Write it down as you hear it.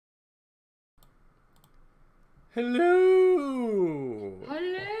Hello!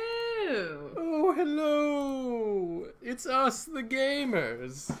 Hello! Oh, hello! It's us, the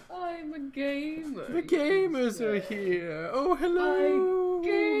gamers! I'm a gamer. The gamers are here! Oh, hello! I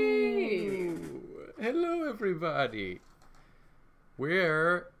game! Hello, everybody!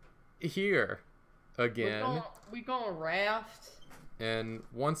 We're here again. We gonna raft. And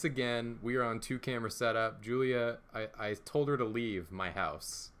once again, we are on two-camera setup. Julia, I told her to leave my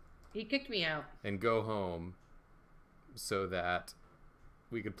house He kicked me out. and go home so that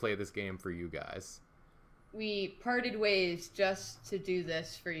we could play this game for you guys. We parted ways just to do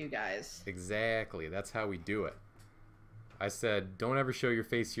this for you guys. Exactly. That's how we do it. I said, don't ever show your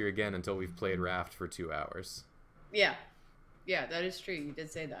face here again until we've played Raft for 2 hours. Yeah. Yeah, that is true. You did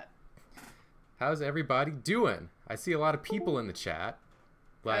say that. How's everybody doing? I see a lot of people in the chat.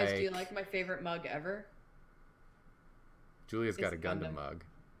 Guys, do you like my favorite mug ever? Julia's got a It's a Gundam Gundam. mug.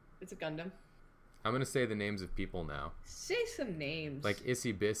 It's a Gundam. I'm going to say the names of people now. Say some names. Like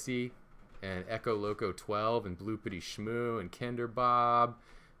Issy Bissy and Echo Loco 12 and Bloopity Shmoo and Kinder Bob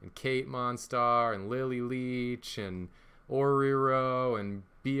and Kate Monstar and Lily Leech and Oriro and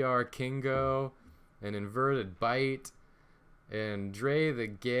BR Kingo and Inverted Bite and Dre the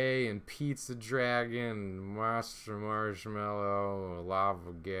Gay and Pizza Dragon, Master Marshmallow,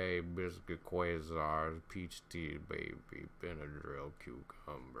 Lava Gay, Biscuit Quasar, Peach Tea Baby, Benadryl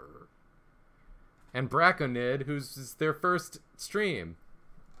Cucumber. And Braconid, who's their first stream.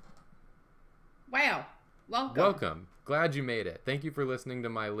 Wow. Welcome. Welcome. Glad you made it. Thank you for listening to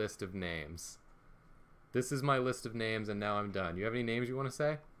my list of names. This is my list of names, and now I'm done. You have any names you want to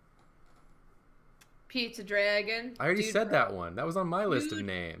say? Pizza Dragon. I already Dude, said bro. that one. That was on my list of Dude.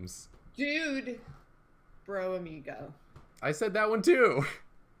 names. Dude. Bro Amigo. I said that one too.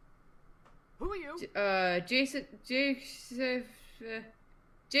 Who are you?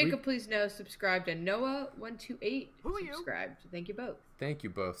 Jacob, please no, subscribed, and Noah128 Who are you? subscribed. Thank you both. Thank you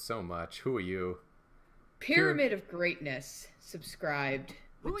both so much. Who are you? Pyramid of Greatness subscribed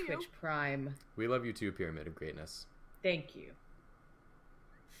Who with are you? Twitch Prime. We love you too, Pyramid of Greatness. Thank you.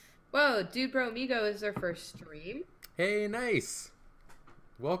 Whoa, Dude Bro Amigo is their first stream. Hey, nice.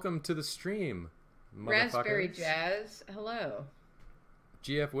 Welcome to the stream, Raspberry motherfuckers. Jazz, hello.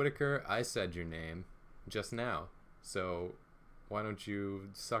 GF Whitaker, I said your name just now, so why don't you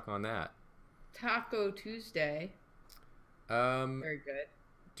suck on that? Taco Tuesday, Um, very good.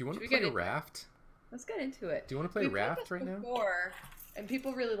 do you want Should to we play get into Raft? Let's get into it. Do you want to play We played Raft this right now? before, and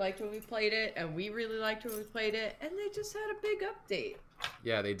people really liked when we played it, and we really liked when we played it, and they just had a big update.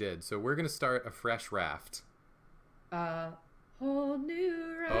 Yeah, they did. So we're gonna start a fresh Raft. Whole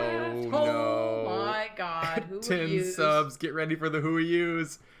new Raft. Oh, Oh no. my god, who 10 would use? subs. Get ready for the Who Are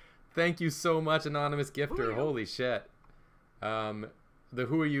Yous. Thank you so much, anonymous Who are gifter. you? Holy shit. The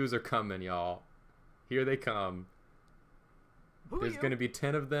Who Are Yous are coming, y'all. Here they come. Who are There's you? gonna be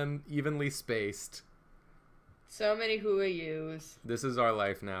 10 of them, evenly spaced. So many who are yous. This is our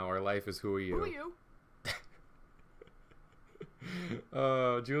life now. Our life is Who Are You. Who are you?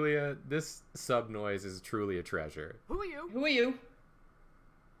 Oh, Julia, this sub noise is truly a treasure. Who are you? Who are you?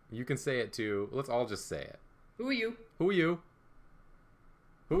 You can say it too. Let's all just say it. Who are you? Who are you?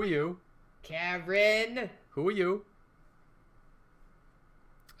 Who are you? Karen. Who are you?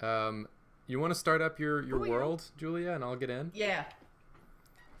 You want to start up your Who are you? world, Julia, and I'll get in? Yeah.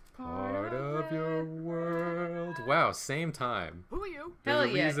 Part of your world. Wow, same time. Who are you? There's Hell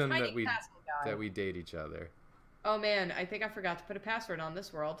a yeah. reason Tiny that Castle guy. we date each other. Oh man, I think I forgot to put a password on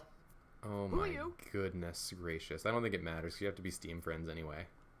this world. Oh Who are my you? goodness gracious. I don't think it matters. You have to be Steam friends anyway.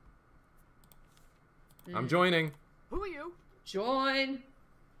 Mm. I'm joining. Who are you? Join.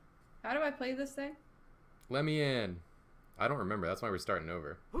 How do I play this thing? Let me in. I don't remember. That's why we're starting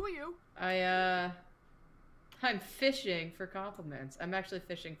over. Who are you? I'm fishing for compliments. I'm actually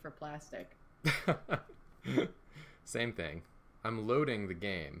fishing for plastic. Same thing. I'm loading the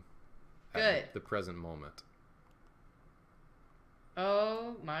game Good. at the present moment.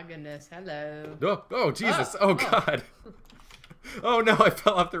 Oh my goodness. Hello. Oh Jesus. Oh, Oh God. Oh no, I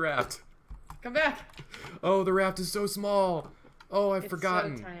fell off the raft. Come back. Oh, the raft is so small. Oh, I've It's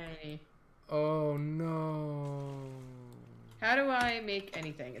forgotten. so tiny. Oh no. How do I make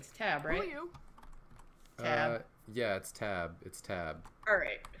anything? It's tab, Who are right? you? Tab. Yeah, it's tab. It's tab.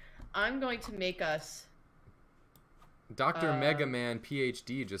 Alright. I'm going to make us... Dr. Mega Man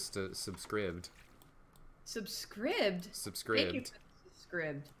PhD just subscribed. Subscribed? Thank you Subscribed. for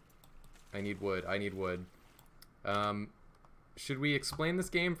subscribed. I need wood. I need wood. Should we explain this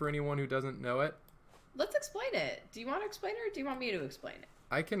game for anyone who doesn't know it? Let's explain it. Do you want to explain it or do you want me to explain it?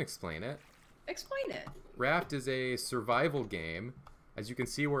 I can explain it. Explain it. Raft is a survival game. As you can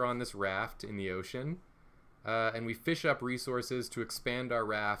see, we're on this raft in the ocean. And we fish up resources to expand our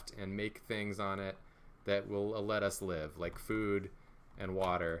raft and make things on it that will let us live, like food and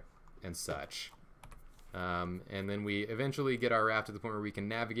water and such. And then we eventually get our raft to the point where we can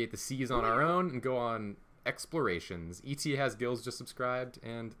navigate the seas on our own and go on explorations. ET has Gills just subscribed,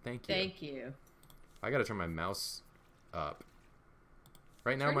 and thank you. Thank you. I gotta turn my mouse up.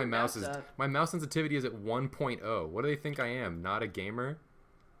 Right now Turn my your mouse mouse is up. my mouse sensitivity is at 1.0. What do they think I am? Not a gamer?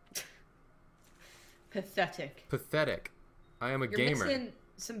 Pathetic. Pathetic. I am a You're gamer. missing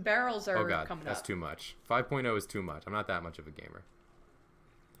some barrels are Oh god, coming that's up. too much. 5.0 is too much. I'm not that much of a gamer.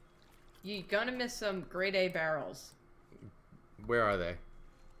 You're gonna miss some grade A barrels. Where are they?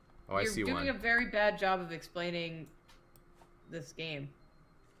 Oh, I You're see doing one. a very bad job of explaining this game.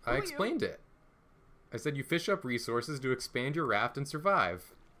 I explained it. I said you fish up resources to expand your raft and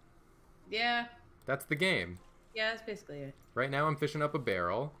survive. Yeah. That's the game. Yeah, that's basically it. Right now I'm fishing up a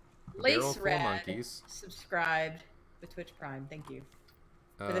barrel. A barrel Lace full of Red monkeys. subscribed with Twitch Prime. Thank you.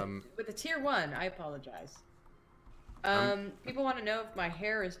 With a tier 1, I apologize. People want to know if my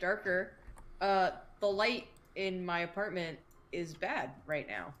hair is darker. The light in my apartment is bad right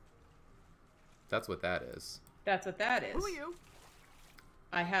now. That's what that is. That's what that is. Who are you?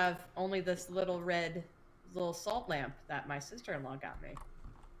 I have only this little salt lamp that my sister-in-law got me.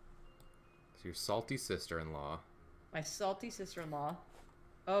 It's your salty sister-in-law. My salty sister-in-law.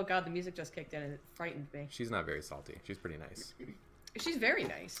 Oh god, the music just kicked in and it frightened me. She's not very salty. She's pretty nice. She's very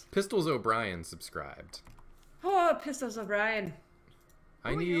nice. Pistols O'Brien subscribed. Oh, Pistols O'Brien.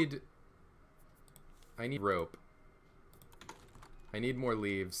 I need rope. I need more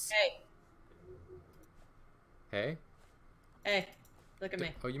leaves. Hey. Hey? Hey. Look at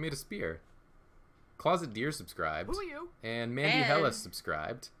me. Oh, you made a spear. Closet Deer subscribed. Who are you? And Mandy And- Hellas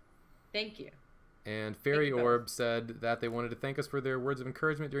subscribed. Thank you. And Fairy you both. Orb said that they wanted to thank us for their words of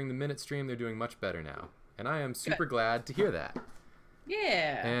encouragement during the minute stream. They're doing much better now. And I am super glad to hear that.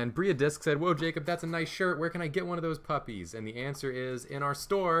 Yeah. And Bria Disc said, whoa, Jacob, that's a nice shirt. Where can I get one of those puppies? And the answer is in our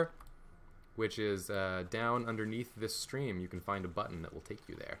store, which is down underneath this stream. You can find a button that will take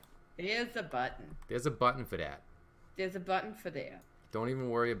you there. There's a button. There's a button for that. There's a button for that. Don't even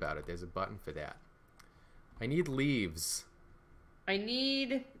worry about it. There's a button for that. I need leaves. I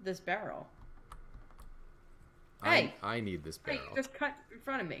need this barrel. Hey! I need this Hey, barrel. you just cut in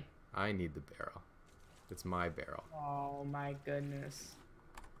front of me. I need the barrel. It's my barrel. Oh my goodness.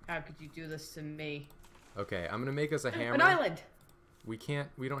 How could you do this to me? Okay, I'm gonna make us a hammer. An island! We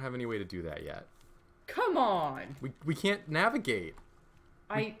don't have any way to do that yet. Come on! We can't navigate.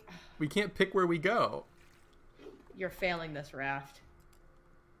 We can't pick where we go. You're failing this raft.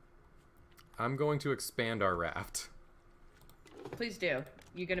 I'm going to expand our raft. Please do.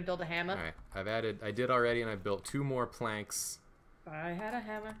 You gonna build a hammer? Alright, I did already, and I built 2 more planks. I had a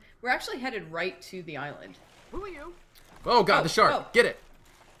hammer. We're actually headed right to the island. Who are you? Oh god, Oh, the shark! oh. Get it!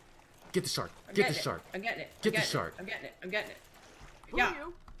 Get the shark! I'm Get the getting it. shark! I'm getting it. Get the shark. I'm getting it. I'm getting it. Who Yeah. are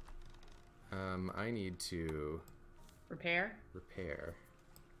you? I need to Repair? repair.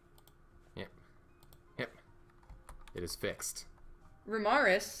 Yep. Yep. It is fixed.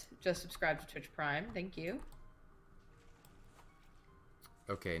 Ramaris just subscribed to Twitch Prime. Thank you.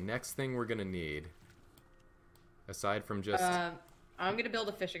 Okay, next thing we're gonna need, aside from just I'm gonna build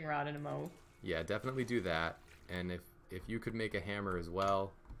a fishing rod in a mo. yeah, definitely do that. And if you could make a hammer as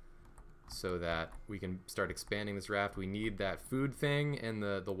well, so that we can start expanding this raft, we need that food thing and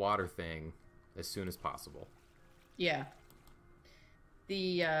the water thing as soon as possible. Yeah.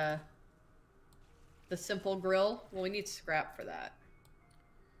 The simple grill. Well, we need scrap for that.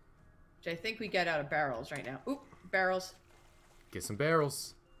 Which I think we get out of barrels right now. Oop, barrels. Get some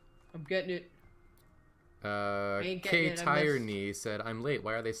barrels. I'm getting it. Ain't K getting it, I Tire missed. Knee said, I'm late.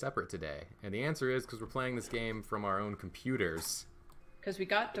 Why are they separate today? And the answer is because we're playing this game from our own computers. Because we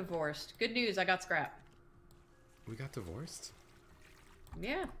got divorced. Good news, I got scrap. We got divorced?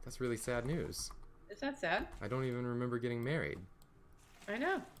 Yeah. That's really sad news. Is that sad? I don't even remember getting married. I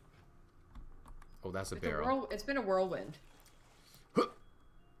know. Oh, that's a It's barrel. It's been a whirlwind.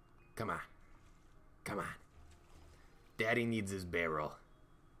 Come on. Come on. Daddy needs his barrel.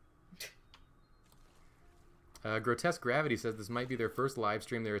 Grotesque Gravity says this might be their first live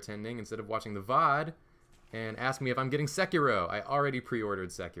stream they're attending instead of watching the VOD, and asked me if I'm getting Sekiro. I already pre-ordered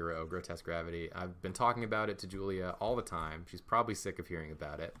Sekiro, Grotesque Gravity. I've been talking about it to Julia all the time. She's probably sick of hearing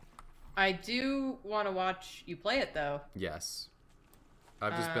about it. I do want to watch you play it, though. Yes.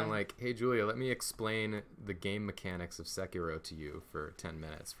 I've just been like, hey, Julia, let me explain the game mechanics of Sekiro to you for 10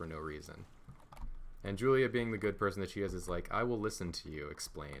 minutes for no reason. And Julia, being the good person that she is like, I will listen to you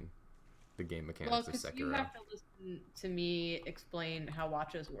explain the game Well, mechanics of because Sekiro. you have to listen to me explain how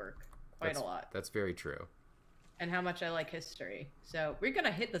watches work quite a lot. That's very true. and how much I like history. So we're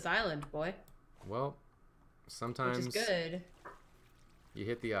gonna hit this island, boy. Well, sometimes which is good. You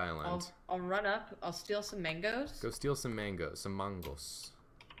hit the island. I'll run up. I'll steal some mangoes. Go steal some mangoes, some mangos.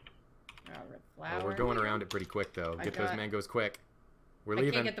 Red flower. Oh, we're going around it pretty quick though. Get those mangoes quick. We're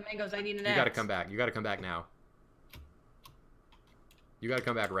leaving. I can't get the mangoes. I need an axe. You gotta come back. You gotta come back now. You gotta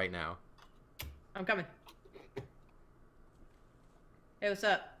come back right now. I'm coming. Hey, what's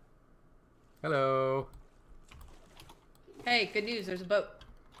up? Hello. Hey, good news. There's a boat.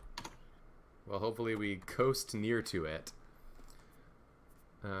 Well, hopefully we coast near to it.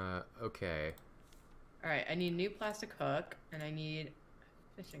 Okay. Alright, I need a new plastic hook, and I need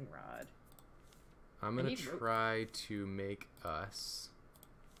a fishing rod. I'm gonna try to make us...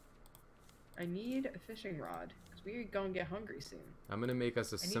 I need a fishing rod, because we're gonna get hungry soon. I'm gonna make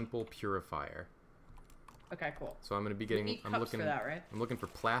us a simple purifier. Okay, cool. So I'm gonna be getting... I'm looking for that, right? I'm looking for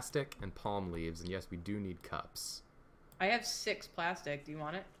plastic and palm leaves, and yes, we do need cups. I have 6 plastic. Do you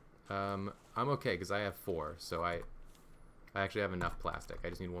want it? I'm okay, because I have 4, so I actually have enough plastic. I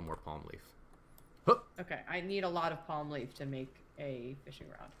just need 1 more palm leaf. Huh! Okay, I need a lot of palm leaf to make a fishing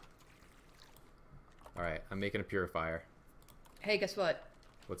rod. Alright, I'm making a purifier. Hey, guess what?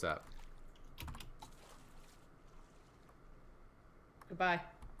 What's up? Goodbye.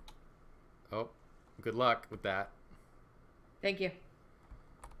 Oh, good luck with that. Thank you.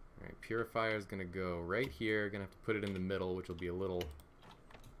 Alright, purifier is gonna go right here. Gonna have to put it in the middle, which will be a little...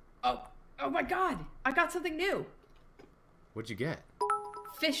 Oh my god! I got something new! What'd you get?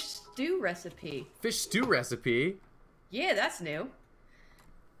 Fish stew recipe. Fish stew recipe? Yeah, that's new.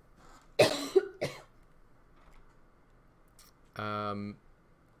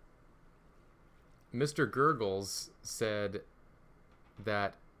 Mr. Gurgles said,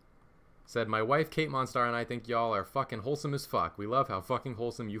 my wife Kate Monstar and I think y'all are fucking wholesome as fuck. We love how fucking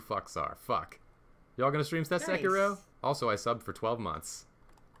wholesome you fucks are. Fuck. Y'all gonna stream Stat Sekiro? Also, I subbed for 12 months.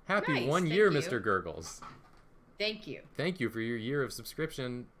 Happy 1 year, Mr. Gurgles. Thank you. Thank you for your year of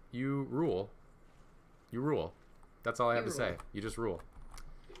subscription. You rule. You rule. That's all I have to say. You just rule.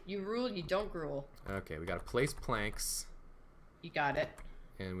 You rule, you don't rule. Okay, we gotta place planks. You got it.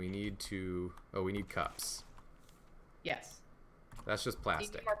 And we need to... Oh, we need cups. Yes. That's just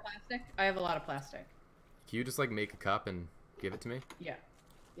plastic. Do you need more plastic? I have a lot of plastic. Can you just, like, make a cup and give it to me? Yeah.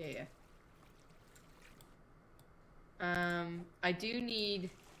 Yeah. I do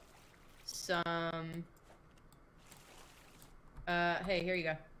need some... hey, here you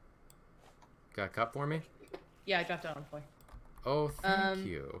go. Got a cup for me? Yeah, I dropped it on the floor. Oh, thank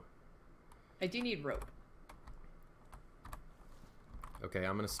you. I do need rope. Okay,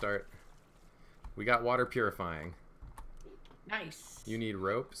 I'm gonna start. We got water purifying. Nice. You need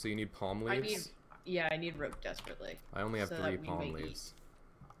rope, so you need palm leaves? I need rope desperately. I only have 3 palm leaves.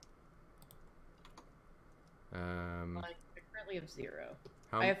 I currently have 0.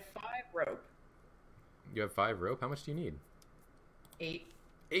 I have 5 rope. You have 5 rope? How much do you need? 8.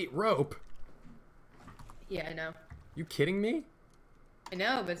 8 rope? Yeah, I know. You kidding me? I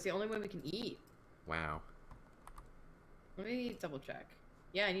know, but it's the only way we can eat. Wow. Let me double check.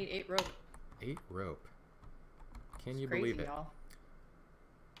 Yeah, I need 8 rope. 8 rope. Can you crazy, believe it? Y'all.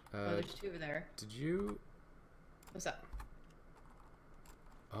 Oh, there's 2 over there. Did you... What's up?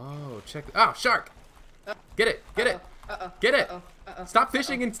 Oh, check... Oh, shark! Get it! Get it! Get it! Stop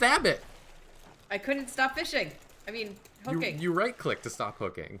fishing and stab it! I couldn't stop fishing. I mean, hooking. You right-click to stop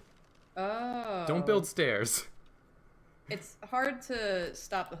hooking. Oh. Don't build stairs. It's hard to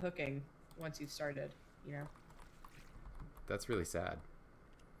stop the hooking once you've started, you know? That's really sad.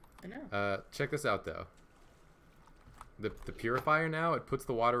 I know. Check this out, though. The purifier now, it puts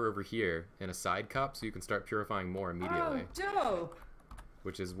the water over here in a side cup so you can start purifying more immediately. Oh, dope!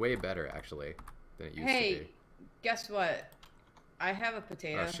 Which is way better, actually, than it used to be. Hey, guess what? I have a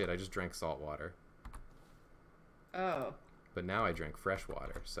potato. Oh, shit, I just drank salt water. Oh. But now I drink fresh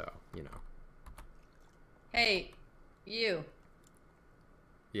water, so, you know. Hey, you.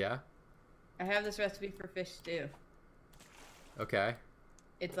 Yeah? I have this recipe for fish stew. Okay.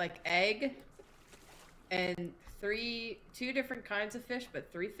 It's like egg and 2 different kinds of fish,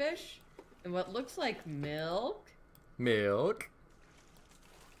 but 3 fish, and what looks like milk. Milk.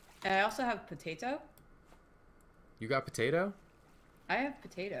 And I also have potato. You got potato? I have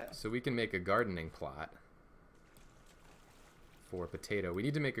potato. So we can make a gardening plot for potato. We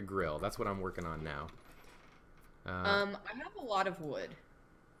need to make a grill. That's what I'm working on now. I have a lot of wood.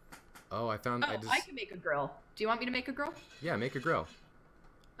 Oh, I found... Oh, I can make a grill. Do you want me to make a grill? Yeah, make a grill.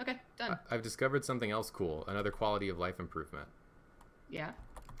 Okay, done. I've discovered something else cool. Another quality of life improvement. Yeah?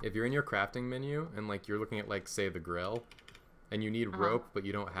 If you're in your crafting menu and, like, you're looking at, like, say, the grill, and you need rope, but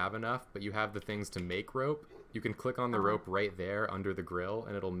you don't have enough, but you have the things to make rope, You can click on the rope right there under the grill,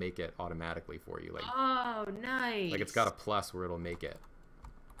 and it'll make it automatically for you. Like, oh, nice. Like it's got a plus where it'll make it.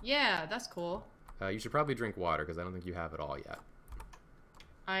 Yeah, that's cool. You should probably drink water because I don't think you have it all yet.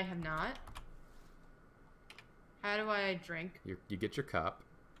 I have not. How do I drink? You get your cup.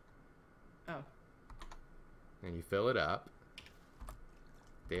 Oh. And you fill it up.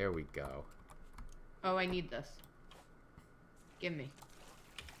 There we go. Oh, I need this. Give me.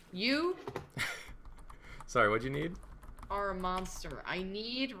 You Sorry, what'd you need? are a monster. I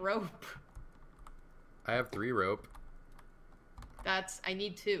need rope. I have 3 rope. I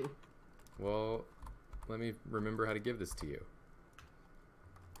need 2. Well, let me remember how to give this to you.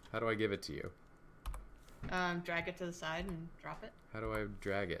 How do I give it to you? Drag it to the side and drop it. How do I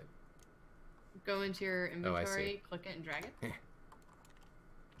drag it? Go into your inventory, I see. click it, and drag it.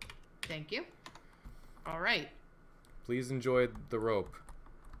 Thank you. All right. Please enjoy the rope.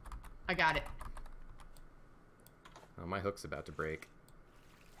 I got it. Oh, my hook's about to break.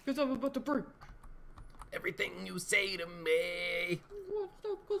 Because I'm about to break. Everything you say to me, What's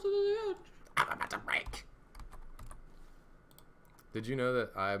up closer to the edge? I'm about to break. Did you know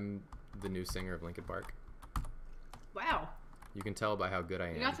that I'm the new singer of Linkin Park? Wow. You can tell by how good I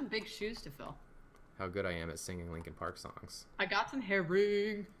am. You got some big shoes to fill. How good I am at singing Linkin Park songs. I got some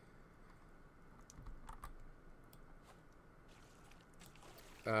herring.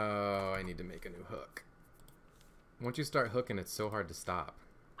 Oh, I need to make a new hook. Once you start hooking, it's so hard to stop.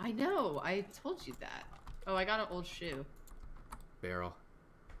 I know. I told you that. Oh, I got an old shoe. Barrel.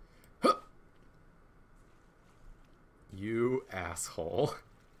 Huh! You asshole.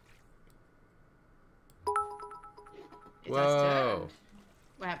 Whoa.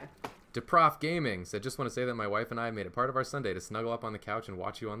 What happened? DeProf Gaming said, just want to say that my wife and I made it part of our Sunday to snuggle up on the couch and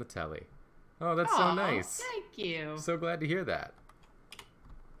watch you on the telly. Oh, that's so nice. Thank you. So glad to hear that.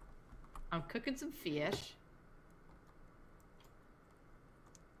 I'm cooking some fish.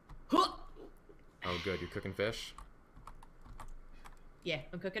 Huh! Oh, good. You're cooking fish? Yeah,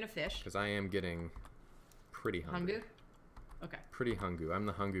 I'm cooking a fish. Because I am getting pretty hungry. Hungu? Okay. Pretty hungry. I'm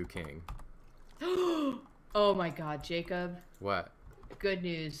the Hungu king. Oh my god, Jacob. What? Good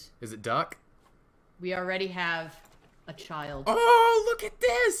news. Is it duck? We already have a child. Oh, look at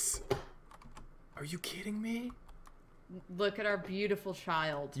this! Are you kidding me? Look at our beautiful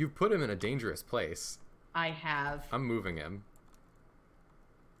child. You put him in a dangerous place. I have. I'm moving him.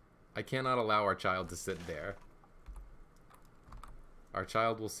 I cannot allow our child to sit there. Our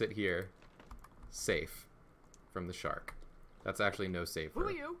child will sit here, safe from the shark. That's actually no safer. Who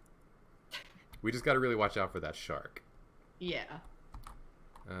are you? We just got to really watch out for that shark. Yeah.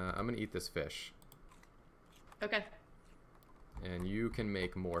 I'm going to eat this fish. Okay. And you can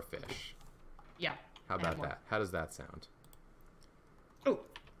make more fish. Yeah. How about that? How does that sound? Oh.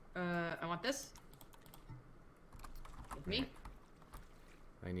 I want this. With me.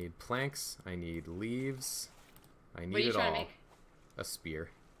 I need planks. I need leaves. I need What are you it trying all. to make? A spear.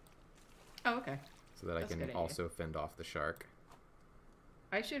 Oh, okay. So that That's a I good can idea. also fend off the shark.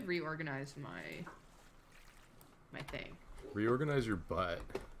 I should reorganize my thing. Reorganize your butt.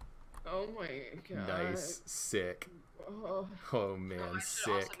 Oh my god. Nice. Sick. Oh, Oh man, I should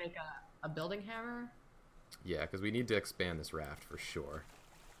sick. also make a building hammer. Yeah, because we need to expand this raft for sure.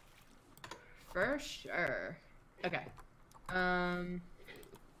 For sure. Okay.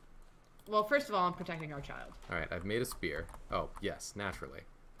 Well, first of all, I'm protecting our child. Alright, I've made a spear. Oh, yes, naturally.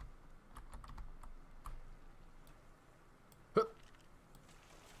 Huh.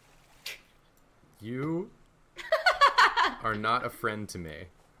 You are not a friend to me.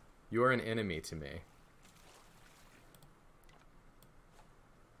 You are an enemy to me.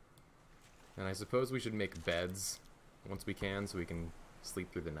 And I suppose we should make beds once we can so we can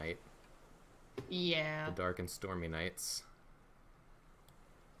sleep through the night. Yeah. The dark and stormy nights.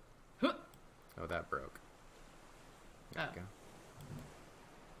 Huh. Oh, that broke. There we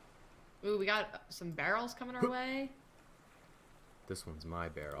go. Ooh, we got some barrels coming our way. This one's my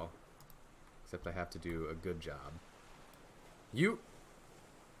barrel. Except I have to do a good job. You...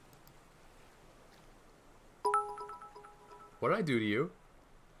 What did I do to you?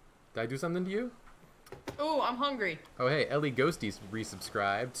 Did I do something to you? Ooh, I'm hungry. Oh, hey, Ellie Ghosties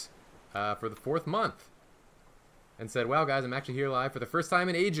resubscribed for the 4th month. And said, wow, guys, I'm actually here live for the first time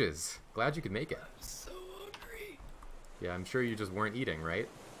in ages. Glad you could make it. I'm so hungry. Yeah, I'm sure you just weren't eating, right?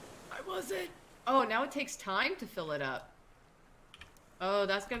 I wasn't. Oh, now it takes time to fill it up. Oh,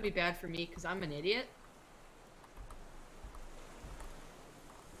 that's gonna be bad for me because I'm an idiot.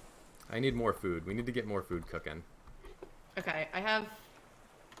 I need more food. We need to get more food cooking. Okay, I have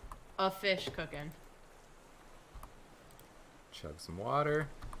a fish cooking. Chug some water.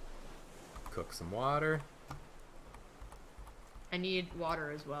 Cook some water. I need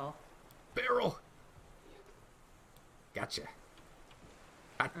water as well. Barrel. Gotcha.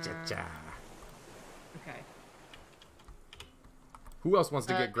 Gotcha. Okay. Who else wants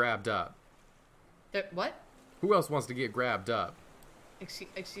to get grabbed up? What? Who else wants to get grabbed up?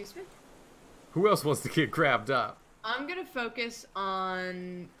 Excuse me? Who else wants to get grabbed up? I'm gonna focus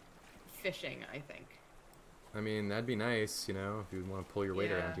on fishing, I think. I mean, that'd be nice, you know, if you want to pull your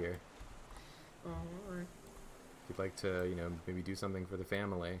weight around here. Alright. If you'd like to, you know, maybe do something for the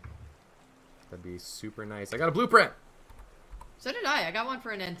family. That'd be super nice. I got a blueprint! So did I. I got one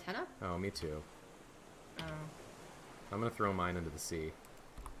for an antenna. Oh, me too. Oh. I'm gonna throw mine into the sea.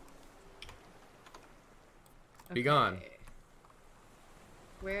 Be gone.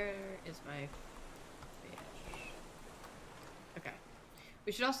 Where is my fish? Okay.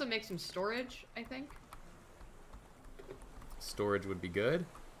 We should also make some storage, I think. Storage would be good.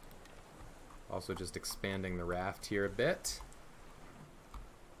 Also just expanding the raft here a bit.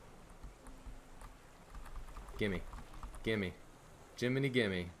 Gimme. Gimme. Jiminy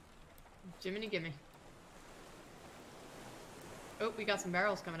gimme. Jiminy gimme. Oh, we got some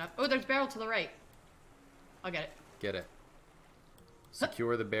barrels coming up. Oh, there's a barrel to the right. I'll get it. Get it.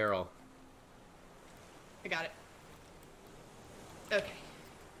 Secure the barrel. I got it. Okay.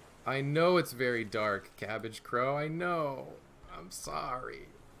 I know it's very dark, Cabbage Crow. I know. I'm sorry.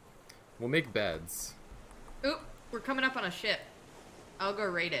 We'll make beds. Oop, we're coming up on a ship. I'll go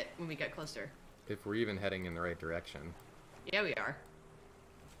raid it when we get closer. If we're even heading in the right direction. Yeah, we are.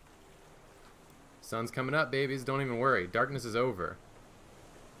 Sun's coming up, babies. Don't even worry. Darkness is over.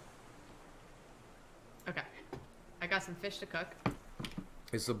 Okay. I got some fish to cook.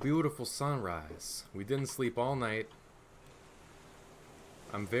 It's a beautiful sunrise. We didn't sleep all night.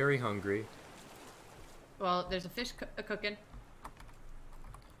 I'm very hungry. Well, there's a fish cooking.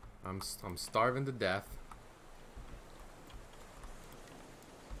 I'm starving to death.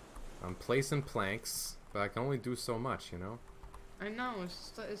 I'm placing planks, but I can only do so much, you know? I know,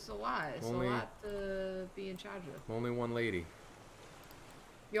 it's a lot. It's a lot to be in charge of. I'm only one lady.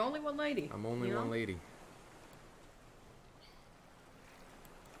 You're only one lady. I'm only one lady.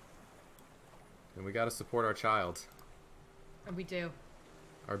 And we gotta support our child. And we do.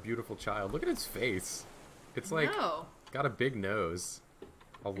 Our beautiful child. Look at its face. It's like, got a big nose.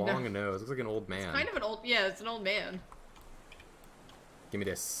 A long nose. Looks like an old man. It's kind of an old, yeah, it's an old man. Give me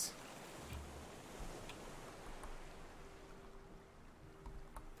this.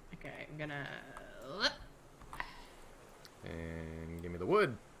 Okay, I'm gonna... And give me the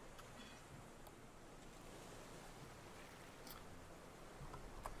wood.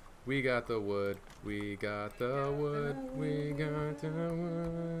 We got the wood. We got the wood. We got the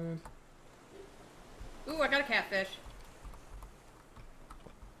wood. Ooh, I got a catfish.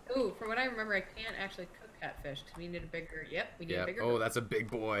 Ooh, from what I remember, I can't actually cook catfish because we need a bigger... Yep, we need a bigger... Oh, that's a big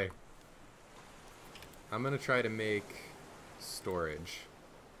boy. I'm gonna try to make storage.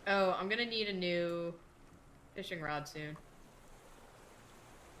 Oh, I'm gonna need a new fishing rod soon.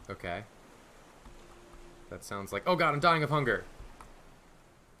 Okay. That sounds like... Oh god, I'm dying of hunger.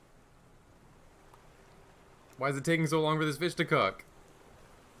 Why is it taking so long for this fish to cook?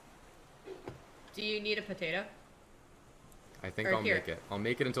 Do you need a potato? I think I'll make it. I'll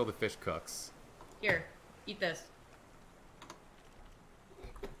make it until the fish cooks. Here, eat this.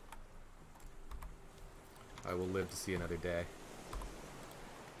 I will live to see another day.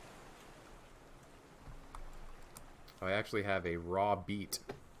 I actually have a raw beet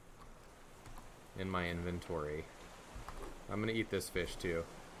in my inventory. I'm gonna eat this fish too.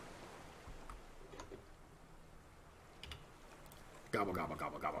 Gobble, gobble,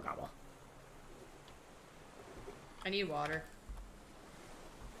 gobble, gobble, gobble. I need water.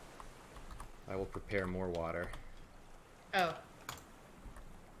 I will prepare more water. Oh.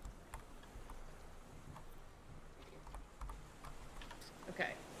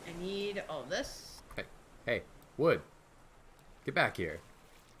 Okay, I need all this. Hey, hey, Wood. Get back here.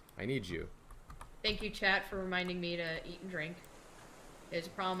 I need you. Thank you, chat, for reminding me to eat and drink. It's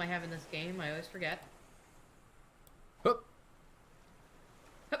a problem I have in this game. I always forget. Hup.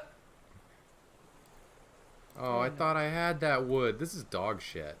 Hup. Oh, I thought I had that wood. This is dog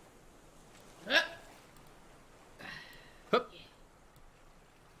shit. Hup. Hup.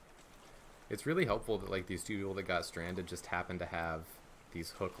 It's really helpful that like these two people that got stranded just happen to have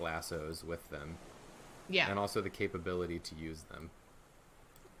these hook lassos with them. Yeah. And also the capability to use them.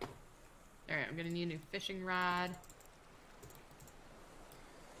 Alright, I'm gonna need a new fishing rod.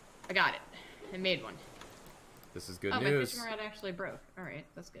 I got it. I made one. This is good news. news. My fishing rod actually broke. Alright,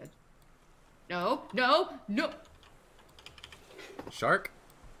 that's good. No, no, no! Shark?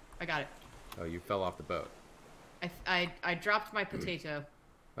 I got it. Oh, you fell off the boat. I dropped my potato.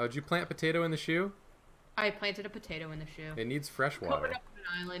 Oh, did you plant potato in the shoe? I planted a potato in the shoe. It needs fresh water. Covered up on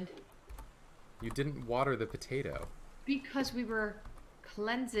an island. You didn't water the potato. Because we were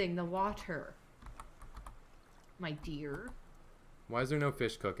cleansing the water. My dear. Why is there no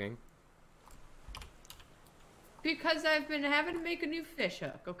fish cooking? Because I've been having to make a new fish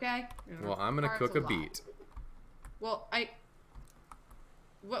hook, okay? Well, I'm gonna cook a beet. Well,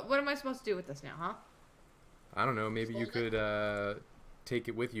 What am I supposed to do with this now, huh? I don't know. Maybe you could take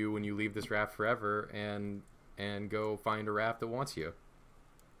it with you when you leave this raft forever and go find a raft that wants you.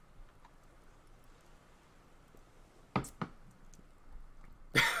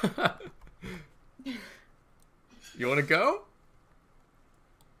 You want to go?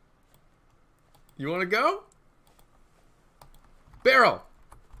 You want to go? Barrel!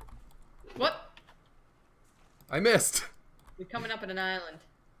 What? I missed. We're coming up at an island.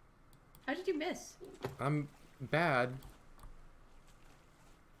 How did you miss? I'm bad.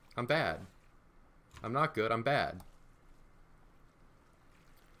 I'm bad. I'm not good. I'm bad.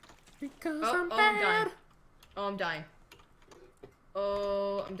 Because I'm bad. I'm dying. Oh, I'm dying.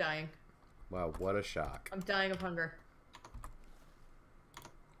 Oh, I'm dying. Wow, what a shock. I'm dying of hunger.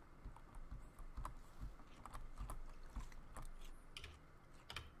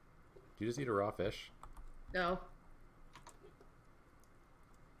 Did you just eat a raw fish? No.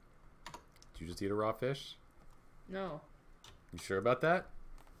 Did you just eat a raw fish? No. You sure about that?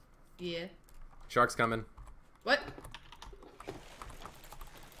 Yeah. Shark's coming. What?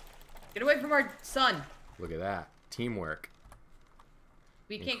 Get away from our son. Look at that. Teamwork.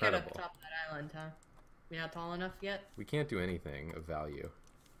 We can't get up Incredible. the top of that island, huh? We're not tall enough yet? We can't do anything of value.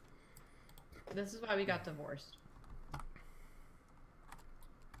 This is why we got divorced.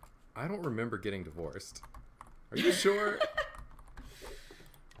 I don't remember getting divorced. Are you sure?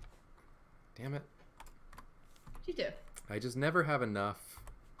 Damn it. What'd you do? I just never have enough.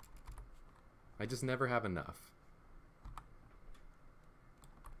 I just never have enough.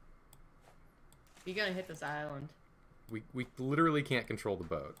 You're gonna hit this island. We literally can't control the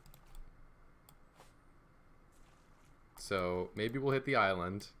boat. So maybe we'll hit the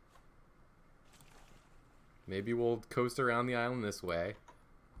island. Maybe we'll coast around the island this way.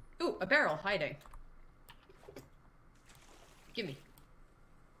 Ooh, a barrel hiding. Gimme.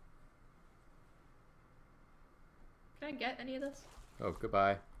 Can I get any of this? Oh,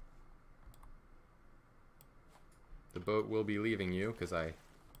 goodbye. The boat will be leaving you because I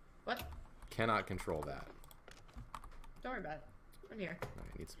What? cannot control that. Don't worry about it. I'm here.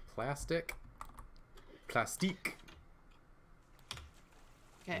 I need some plastic. Plastique.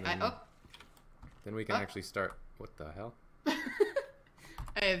 Okay, And then- Then we can Oh. actually start. What the hell?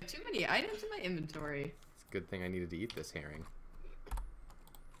 I have too many items in my inventory. It's a good thing I needed to eat this herring.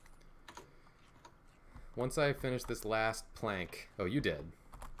 Once I finish this last plank... Oh, you did.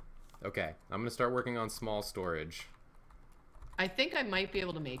 Okay, I'm going to start working on small storage. I think I might be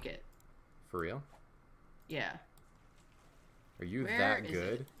able to make it. For real? Yeah. Are you Where that is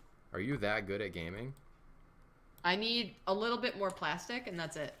good? it? Are you that good at gaming? I need a little bit more plastic, and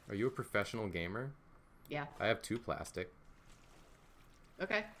that's it. Are you a professional gamer? Yeah. I have 2 plastic.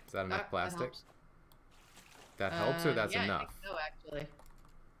 Okay. Is that enough plastic? helps. That helps or that's yeah, enough? I think so, actually.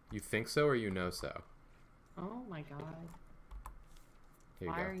 You think so or you know so? Oh my god. Here you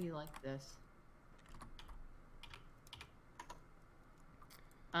Why go. are you like this?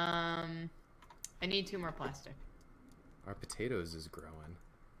 I need 2 more plastic. Our potatoes is growing.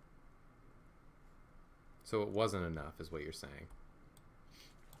 So it wasn't enough is what you're saying.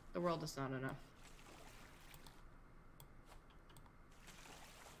 The world is not enough.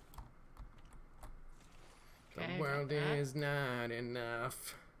 Okay, The world got that. is not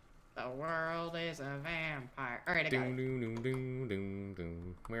enough. The world is a vampire. Alright, I got Doom, it. doom, doom, doom, doom,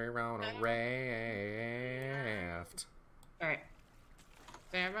 doom. We're on a raft. Alright.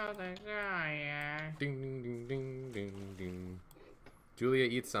 Ding, ding, ding, ding, ding, ding. Julia,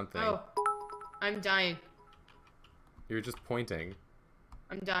 eat something. Oh, I'm dying. You're just pointing.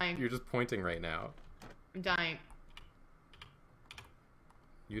 I'm dying. You're just pointing right now. I'm dying.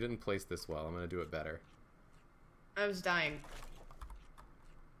 You didn't place this well. I'm gonna do it better. I was dying.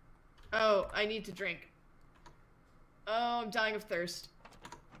 Oh, I need to drink. Oh, I'm dying of thirst.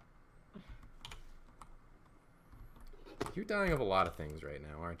 You're dying of a lot of things right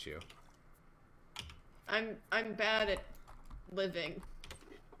now, aren't you? I'm bad at living.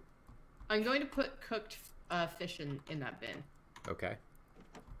 I'm going to put cooked fish in that bin. Okay.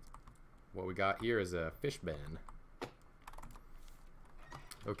 What we got here is a fish bin.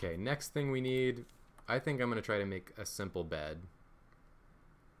 Okay, next thing we need... I think I'm going to try to make a simple bed.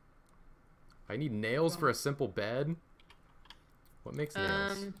 I need nails for a simple bed. What makes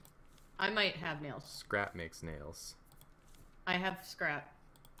nails? I might have nails. Scrap makes nails. I have scrap.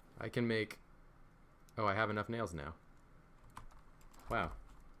 I can make... Oh, I have enough nails now. Wow.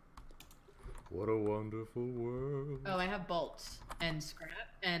 What a wonderful world. Oh, I have bolts and scrap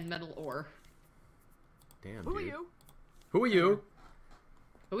and metal ore. Damn, Who dude. are you? Who are you?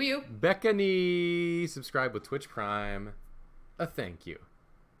 Who are you? Beckany, subscribe with Twitch Prime. A thank you.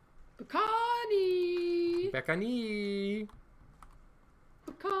 Bacani. Beckany.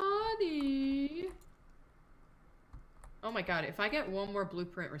 Bacani. Oh my god, if I get one more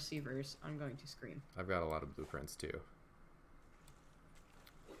blueprint receivers, I'm going to scream. I've got a lot of blueprints too.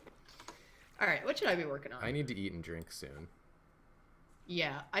 Alright, what should I be working on? I need to eat and drink soon.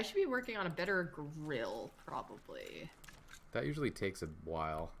 Yeah, I should be working on a better grill, probably. That usually takes a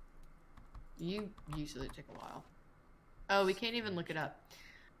while. You usually take a while. Oh, we can't even look it up.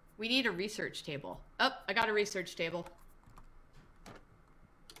 We need a research table. Oh, I got a research table.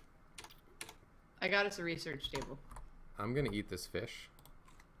 I got us a research table. I'm gonna eat this fish.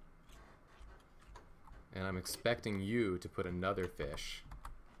 And I'm expecting you to put another fish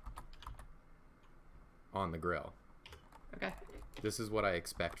on the grill. Okay. This is what I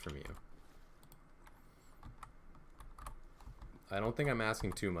expect from you. I don't think I'm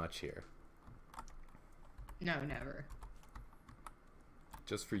asking too much here. No, never.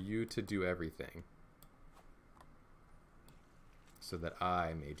 Just for you to do everything. So that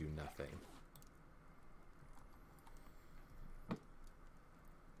I may do nothing.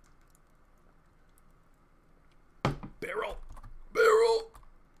 Barrel! Barrel!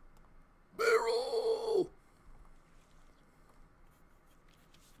 Barrel!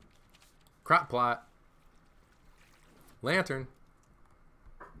 Crop plot. Lantern.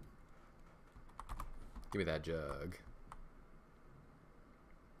 Give me that jug.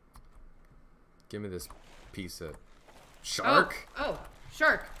 Give me this piece of shark. Oh,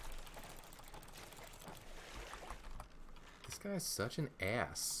 shark. This guy's such an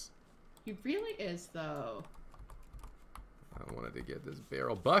ass. He really is, though. I wanted to get this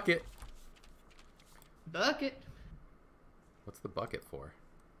barrel bucket. Bucket. What's the bucket for?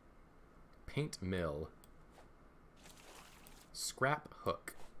 Paint mill. Scrap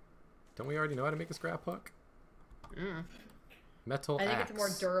hook. Don't we already know how to make a scrap hook? Mm. Metal I think axe. it's a more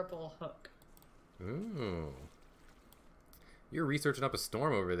durable hook. Ooh. You're researching up a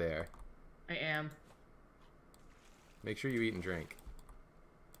storm over there. I am. Make sure you eat and drink.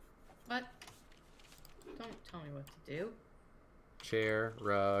 What? Don't tell me what to do. Chair,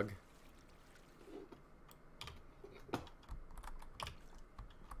 rug.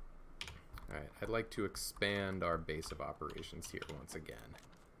 Alright, I'd like to expand our base of operations here once again.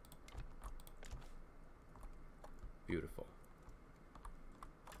 Beautiful.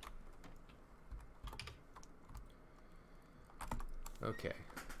 Okay.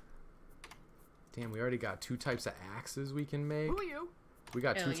 Damn, we already got 2 types of axes we can make. Who are you? We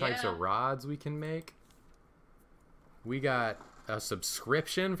got Hell 2 types yeah. of rods we can make. We got a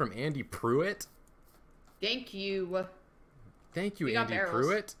subscription from Andy Pruitt. Thank you. Thank you, We got Andy barrels.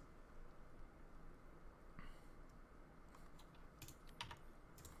 Pruitt.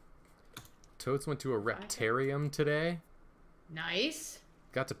 Totes went to a reptarium today. Nice.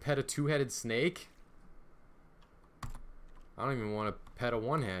 Got to pet a 2-headed snake. I don't even want to pet a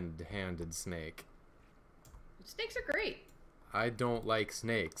one-handed snake. Snakes are great. I don't like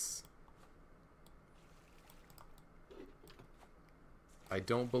snakes. I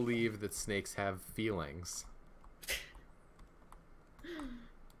don't believe that snakes have feelings.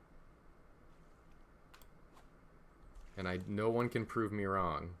 And no one can prove me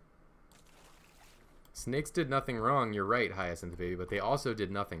wrong. Snakes did nothing wrong, you're right, Hyacinth Baby, but they also did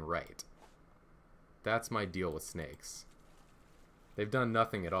nothing right. That's my deal with snakes. They've done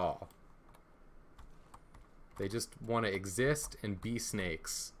nothing at all. They just want to exist and be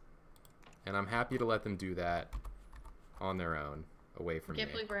snakes. And I'm happy to let them do that on their own, away from I me.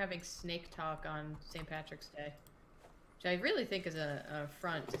 can't believe we're having snake talk on St. Patrick's Day. Which I really think is an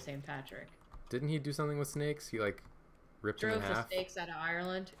affront to St. Patrick. Didn't he do something with snakes? He, like, ripped them Drove in the half? snakes out of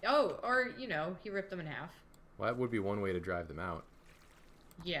Ireland. Oh, or, you know, he ripped them in half. Well, that would be one way to drive them out.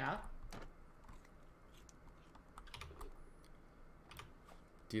 Yeah.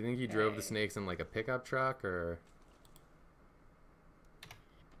 Do you think he drove the Okay. snakes in, like, a pickup truck, or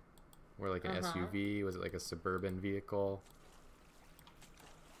like an SUV? Was it like a suburban vehicle?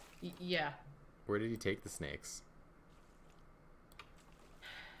 Yeah. Where did he take the snakes?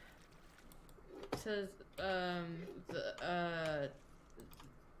 It says, the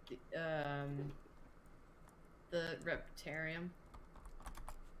Reptarium.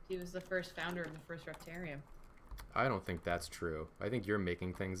 He was the first founder of the first Raftarium. I don't think that's true. I think you're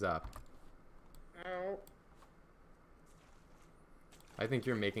making things up. No. I think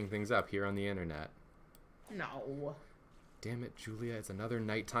you're making things up here on the internet. No. Damn it, Julia, it's another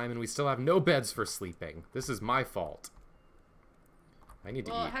nighttime and we still have no beds for sleeping. This is my fault. I need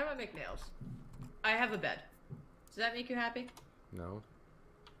to eat. Well, how do I make nails? I have a bed. Does that make you happy? No.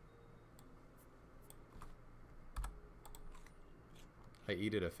 I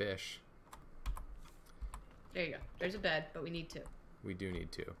eated a fish. There you go. There's a bed, but we need two. We do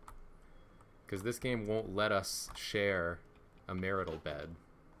need two. Because this game won't let us share a marital bed.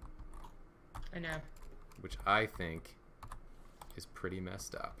 I know. Which I think is pretty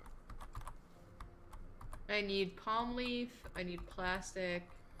messed up. I need palm leaf. I need plastic.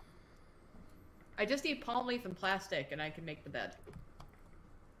 I just need palm leaf and plastic, and I can make the bed.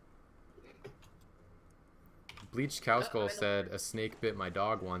 Bleached Cow Skull said a snake bit my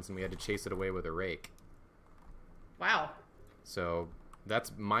dog once and we had to chase it away with a rake. Wow. So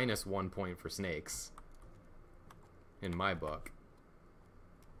that's -1 point for snakes in my book.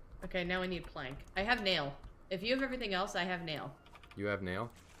 Okay, now I need plank. I have nail. If you have everything else, I have nail. You have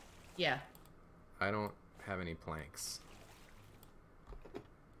nail? Yeah. I don't have any planks.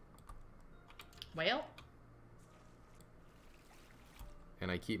 Well?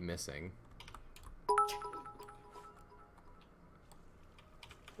 And I keep missing.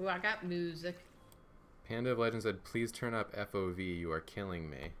 Ooh, I got music. Panda of Legend said, please turn up FOV. You are killing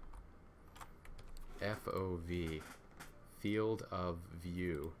me. FOV. Field of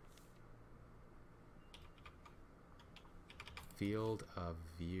View. Field of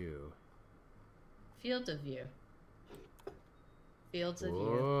View. Field of view. Fields of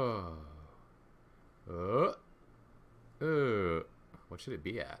view. Whoa. What should it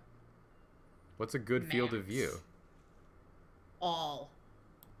be at? What's a good field of view? All.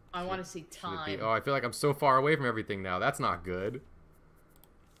 I want to see time. Oh, I feel like I'm so far away from everything now. That's not good.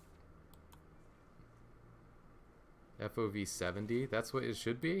 FOV 70? That's what it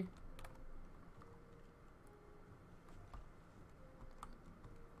should be?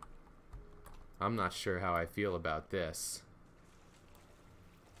 I'm not sure how I feel about this.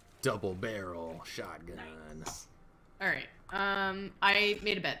 Double barrel shotgun. Nice. All right. I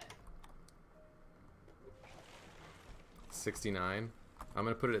made a bed. 69. I'm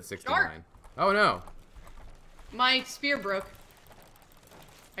gonna put it at 69. Shark. Oh no! My spear broke.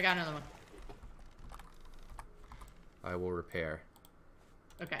 I got another one. I will repair.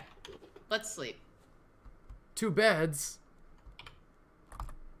 Okay. Let's sleep. 2 beds.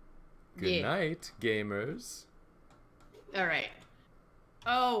 Good Yeah. night, gamers. All right.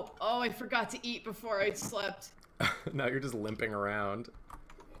 Oh, I forgot to eat before I slept. Now you're just limping around.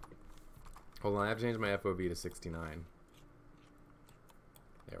 Hold on, I have to change my FOV to 69.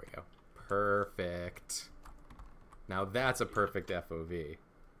 There we go. Perfect. Now that's a perfect FOV.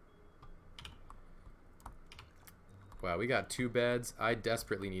 Wow, we got 2 beds. I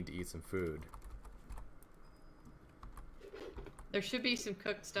desperately need to eat some food. There should be some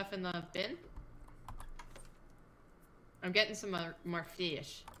cooked stuff in the bin. I'm getting some more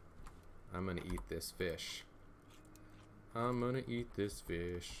fish. I'm gonna eat this fish. I'm gonna eat this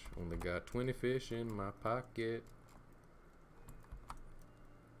fish. Only got 20 fish in my pocket.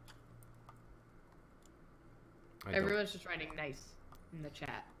 Everyone's just writing nice in the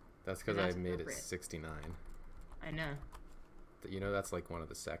chat. That's because I made it 69. I know. You know that's like one of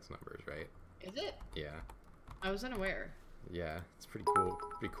the sex numbers, right? Is it? Yeah. I was unaware. Yeah, it's pretty cool.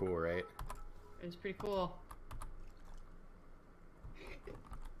 Pretty cool, right? It was pretty cool.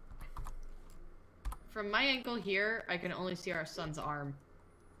 From my angle here, I can only see our son's arm.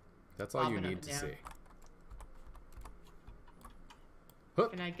 That's all you need to see.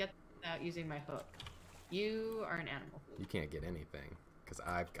 Can I get that using my hook? You are an animal. You can't get anything, because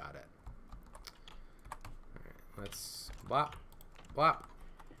I've got it. Alright, let's... Blop. Blop.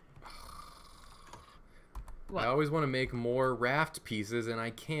 What? I always want to make more raft pieces, and I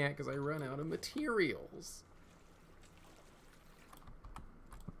can't because I run out of materials.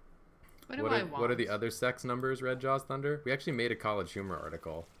 What are the other sex numbers, Red Jaws Thunder? We actually made a College Humor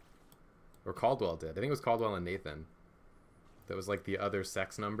article. Or Caldwell did. I think it was Caldwell and Nathan. That was like the other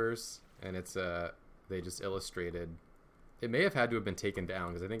sex numbers. And it's, they just illustrated. It may have had to have been taken down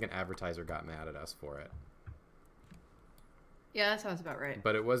because I think an advertiser got mad at us for it. Yeah, that sounds about right.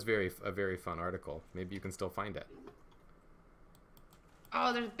 But it was a very fun article. Maybe you can still find it.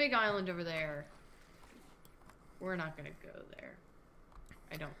 Oh, there's a big island over there. We're not going to go there.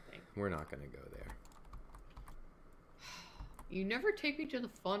 I don't think. We're not going to go there. You never take me to the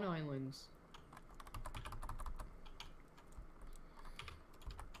fun islands.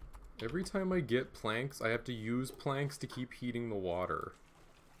 Every time I get planks, I have to use planks to keep heating the water.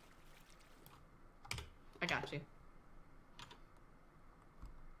 I got you.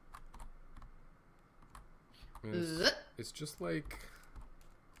 It's just like...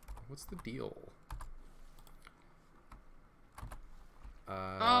 What's the deal?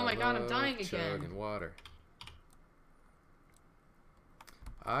 Oh my god, I'm dying again. Chugging water.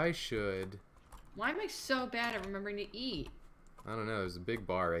 I should... Why am I so bad at remembering to eat? I don't know, there's a big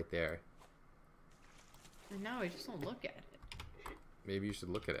bar right there. I know, I just don't look at it. Maybe you should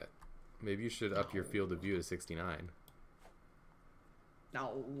look at it. Maybe you should up your field of view to 69.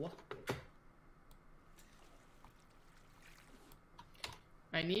 No.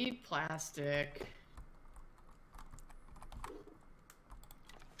 I need plastic.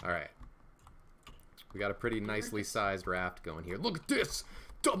 Alright. We got a pretty nicely sized raft going here. Look at this!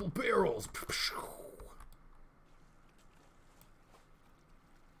 Double barrels!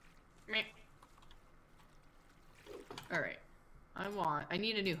 Alright. I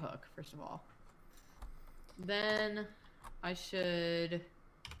need a new hook, first of all. Then I should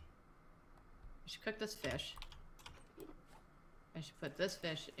cook this fish. I should put this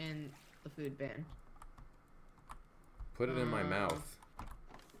fish in the food bin. Put it in my mouth.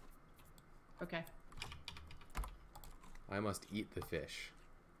 Okay. I must eat the fish.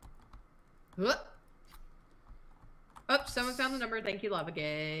 Oh, someone found the number. Thank you, Lava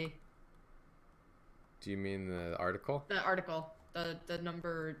Gay. Do you mean the article? The article. The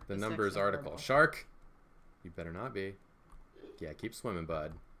number. The numbers article. Shark! You better not be. Yeah, keep swimming,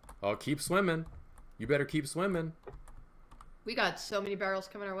 bud. Oh, keep swimming. You better keep swimming. We got so many barrels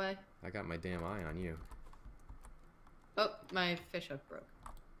coming our way. I got my damn eye on you. Oh, my fish hook broke.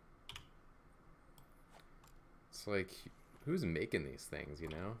 It's like, who's making these things, you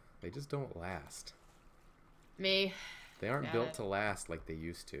know? They just don't last. Me. They aren't built to last like they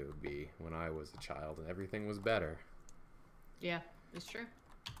used to be when I was a child and everything was better. Yeah, it's true.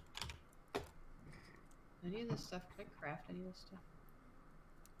 Any of this stuff, can I craft any of this stuff?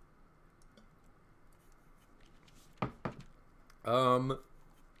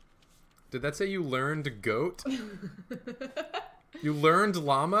 Did that say you learned goat? You learned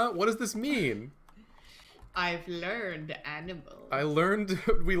llama? What does this mean? I've learned animal.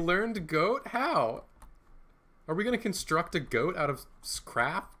 We learned goat? How? Are we gonna construct a goat out of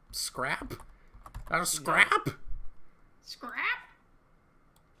scrap? Scrap? Out of scrap? Scrap?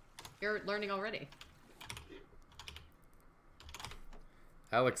 You're learning already.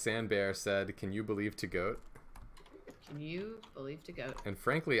 Alex Sandbear said, "Can you believe to goat?" Can you believe to goat? And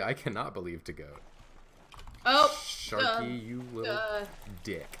frankly, I cannot believe to goat. Oh! Sharky, you little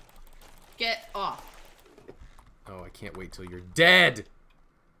dick. Get off. Oh, I can't wait till you're dead!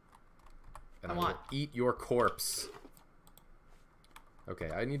 And I will want. eat your corpse. Okay,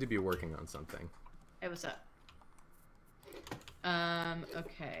 I need to be working on something. Hey, what's up?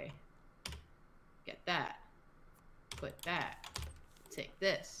 Okay. Get that. Put that. Take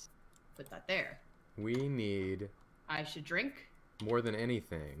this. Put that there. We need... I should drink? More than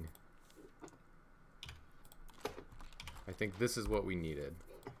anything. I think this is what we needed.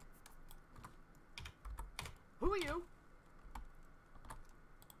 Who are you?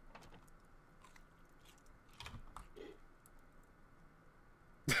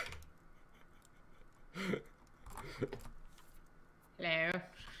 Hello.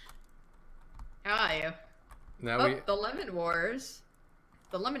 How are you? Now the Lemon Wars.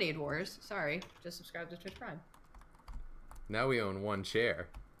 The Lemonade Wars. Sorry. Just subscribe to Twitch Prime. Now we own one chair.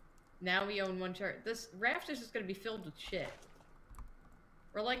 Now we own one chair. This raft is just gonna be filled with shit.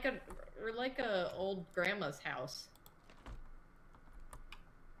 We're like a old grandma's house.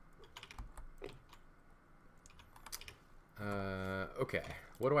 Okay.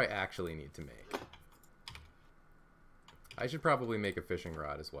 What do I actually need to make? I should probably make a fishing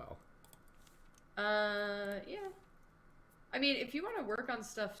rod as well. Yeah. I mean, if you want to work on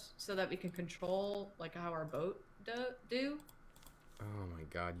stuff so that we can control, like, how our boat do. Oh my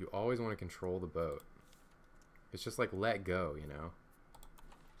god, you always want to control the boat. It's just like, let go, you know?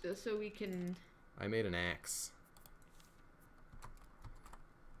 Just so we can... I made an axe.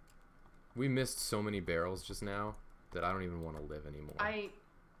 We missed so many barrels just now that I don't even want to live anymore. I'm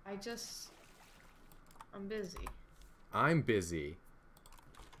busy. I'm busy.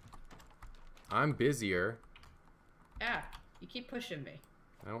 I'm busier. Yeah, you keep pushing me.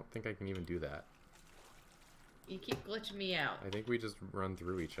 I don't think I can even do that. You keep glitching me out. I think we just run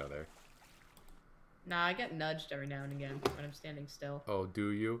through each other. Nah, I get nudged every now and again when I'm standing still. Oh, do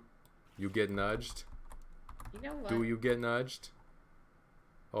you? You get nudged? You know what? Do you get nudged?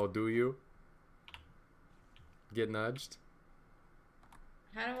 Oh, do you? Get nudged?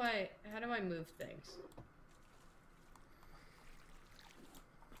 How do I move things?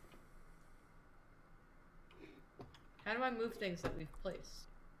 How do I move things that we've placed?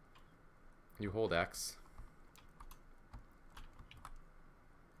 You hold X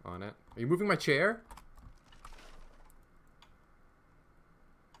on it. Are you moving my chair?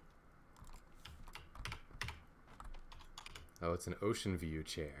 Oh, it's an ocean view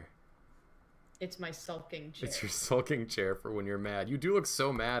chair. It's my sulking chair. It's your sulking chair for when you're mad. You do look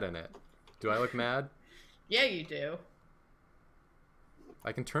so mad in it. Do I look mad? Yeah, you do.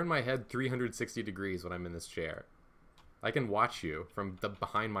 I can turn my head 360 degrees when I'm in this chair. I can watch you from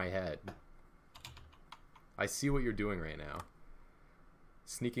behind my head. I see what you're doing right now.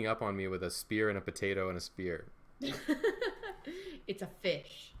 Sneaking up on me with a spear and a potato and a spear. It's a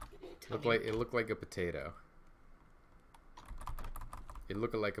fish. It looked like a potato. It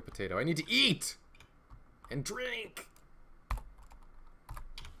looked like a potato. I need to eat and drink.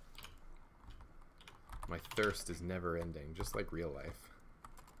 My thirst is never ending, just like real life.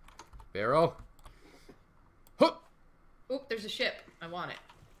 Barrel. Huh! Oop, there's a ship. I want it.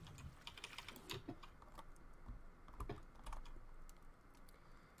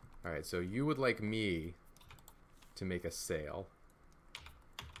 Alright, so you would like me to make a sail.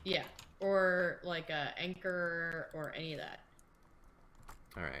 Yeah, or like a anchor or any of that.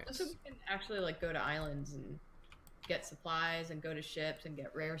 Alright. So we can actually like go to islands and get supplies and go to ships and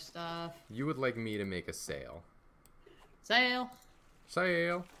get rare stuff. You would like me to make a sail. Sail.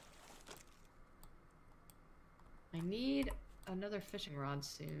 Sail. I need another fishing rod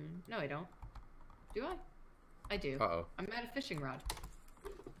soon. No, I don't. Do I? I do. Uh-oh. I'm out of fishing rod.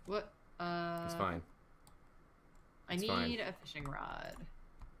 What? It's fine. I need a fishing rod.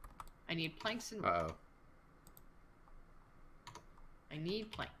 I need planks and... Uh-oh. I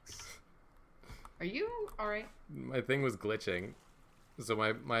need planks. Are you alright? My thing was glitching. So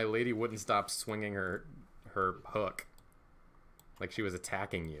my lady wouldn't stop swinging her hook. Like she was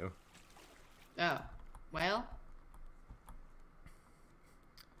attacking you. Oh. Well...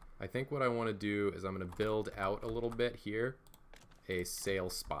 I think what I want to do is I'm going to build out a little bit here a sail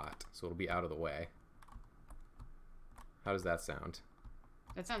spot, so it'll be out of the way. How does that sound?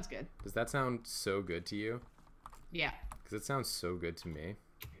 That sounds good. Does that sound so good to you? Yeah. Because it sounds so good to me.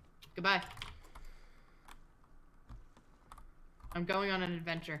 Goodbye. I'm going on an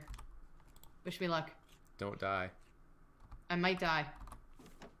adventure. Wish me luck. Don't die. I might die.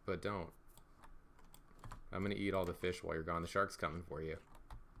 But don't. I'm going to eat all the fish while you're gone. The shark's coming for you.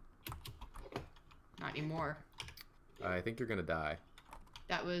 Not anymore. I think you're going to die.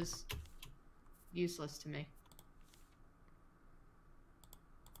 That was useless to me.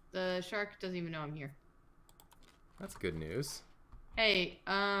 The shark doesn't even know I'm here. That's good news. Hey,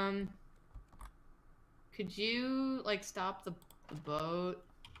 could you, like, stop the boat?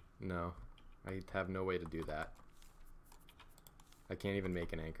 No. I have no way to do that. I can't even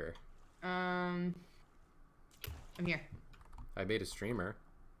make an anchor. I'm here. I made a streamer.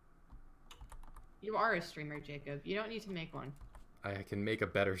 You are a streamer, Jacob. You don't need to make one. I can make a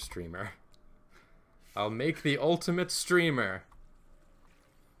better streamer. I'll make the ultimate streamer.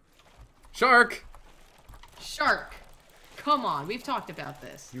 Shark! Shark! Come on, we've talked about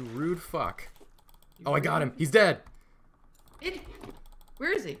this. You rude fuck. Oh, I got him. He's dead.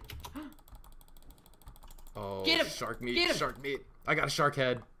 Where is he? Oh, Get him! shark meat, Get him! shark meat. I got a shark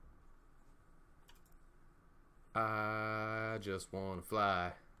head. I just wanna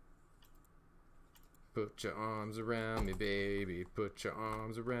fly. Put your arms around me, baby. Put your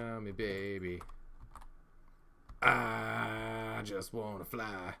arms around me, baby. I just wanna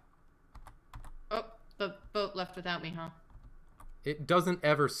fly. Oh, the boat left without me, huh? It doesn't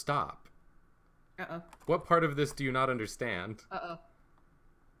ever stop. Uh-oh. What part of this do you not understand? Uh-oh.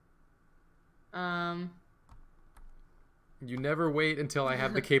 You never wait until I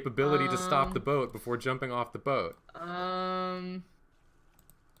have the capability to stop the boat before jumping off the boat. I'm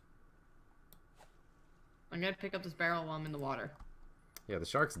gonna pick up this barrel while I'm in the water. Yeah, the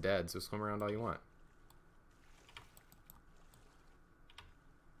shark's dead, so swim around all you want.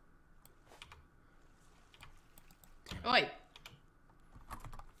 Oh, wait.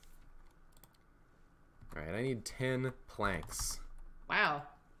 Alright, I need 10 planks. Wow.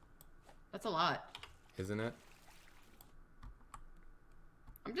 That's a lot. Isn't it?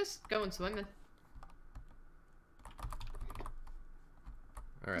 I'm just going swimming.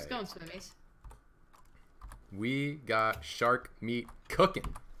 Alright. Just going swimmies. We got shark meat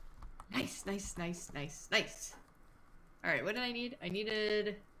cooking. Nice, nice, nice, nice, nice. Alright, what did I need? I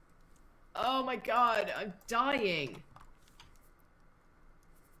needed... Oh my god, I'm dying.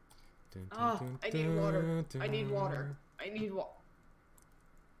 Oh, I need water. I need water. I need water.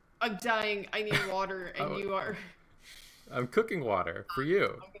 I'm dying. I need water, and you are... I'm cooking water for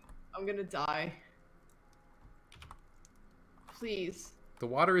you. I'm gonna die. Please. The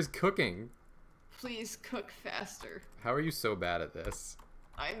water is cooking. Please cook faster. How are you so bad at this?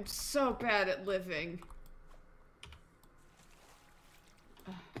 I'm so bad at living.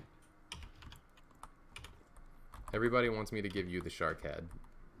 Everybody wants me to give you the shark head.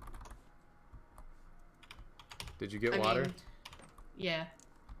 Did you get water? Yeah.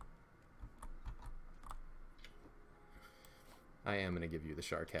 I am going to give you the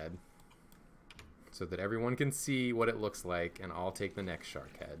shark head. So that everyone can see what it looks like, and I'll take the next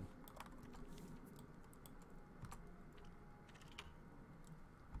shark head.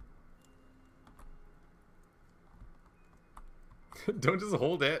 Don't just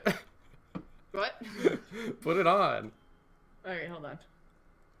hold it. What? Put it on. Alright, hold on.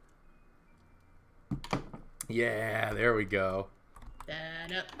 Yeah, there we go.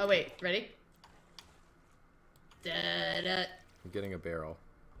 Da-da. Oh, wait. Ready? Da-da. I'm getting a barrel.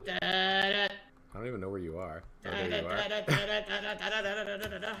 Da-da. I don't even know where you are. Oh, there you are.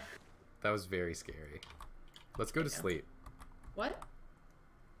 That was very scary. Let's go to sleep. What?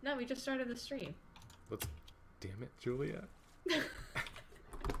 No, we just started the stream. Let's... Damn it, Julia.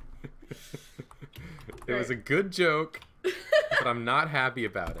 It was a good joke, but I'm not happy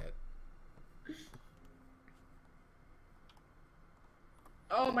about it.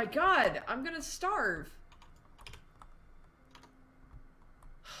 Oh my god, I'm gonna starve.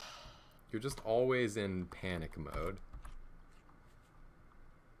 You're just always in panic mode.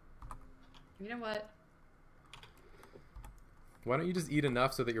 You know what? Why don't you just eat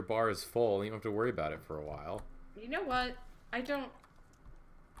enough so that your bar is full and you don't have to worry about it for a while? You know what? I don't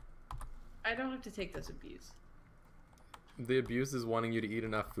have to take this abuse. The abuse is wanting you to eat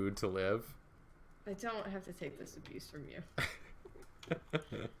enough food to live? I don't have to take this abuse from you.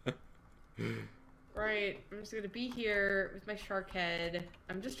 Right, I'm just gonna be here with my shark head.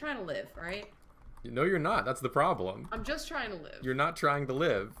 I'm just trying to live, right? No, you're not. That's the problem. I'm just trying to live. You're not trying to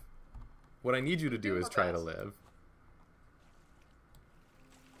live. What I need you to do is try to live.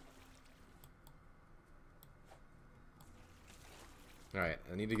 Alright,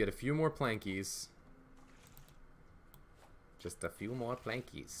 I need to get a few more plankies. Just a few more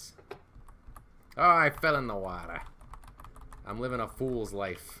plankies. Oh, I fell in the water. I'm living a fool's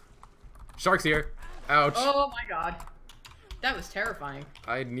life. Shark's here! Ouch! Oh my god. That was terrifying.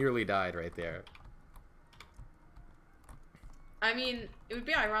 I nearly died right there. I mean, it would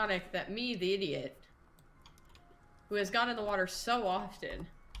be ironic that me, the idiot, who has gone in the water so often,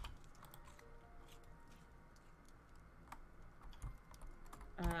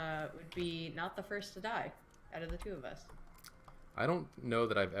 would be not the first to die out of the two of us. I don't know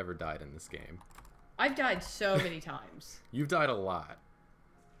that I've ever died in this game. I've died so many times. You've died a lot.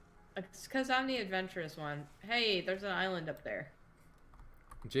 It's because I'm the adventurous one. Hey, there's an island up there.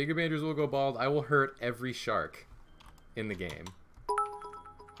 Jacob Andrews will go bald. I will hurt every shark in the game.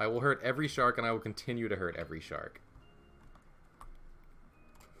 I will hurt every shark, and I will continue to hurt every shark.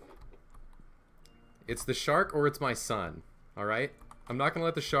 It's the shark or it's my son, alright? I'm not going to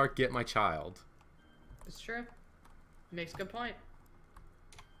let the shark get my child. It's true. Makes a good point.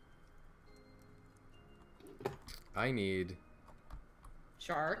 I need...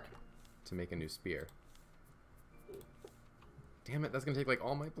 Shark. to make a new spear. Damn it, that's going to take like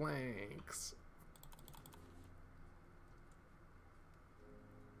all my blanks.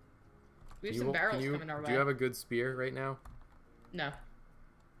 We have some barrels coming our way. Do you have a good spear right now? No.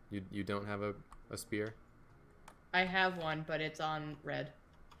 You don't have a spear? I have one, but it's on red.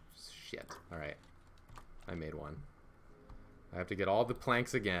 Shit. Alright. I made one. I have to get all the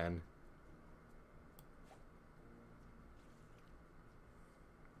planks again.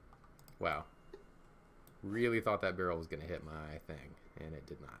 Wow. Really thought that barrel was going to hit my thing, and it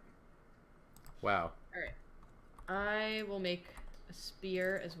did not. Wow. Alright. I will make a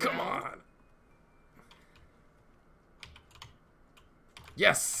spear as well. Come on!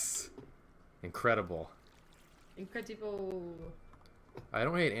 Yes! Incredible. Incredible. I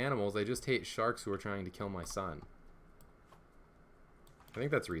don't hate animals, I just hate sharks who are trying to kill my son. I think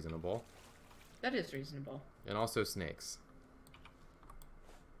that's reasonable. That is reasonable. And also snakes.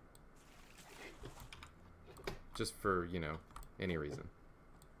 Just for, you know, any reason.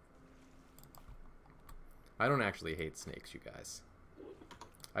 I don't actually hate snakes, you guys.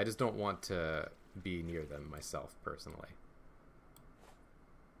 I just don't want to be near them myself, personally.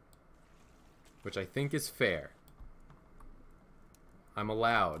 Which I think is fair. I'm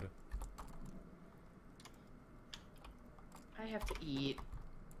allowed. I have to eat.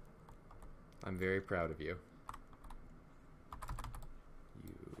 I'm very proud of you.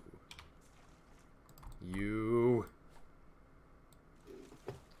 You...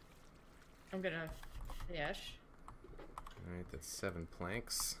 I'm gonna fish. Alright, that's 7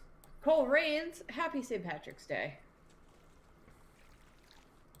 planks. Cole Rains, happy St. Patrick's Day.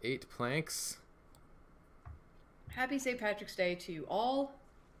 8 planks. Happy St. Patrick's Day to all.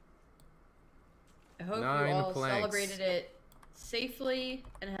 I hope 9 you all planks. celebrated it safely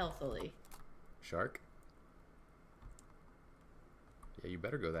and healthily. Shark? Yeah, you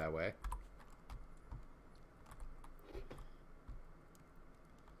better go that way.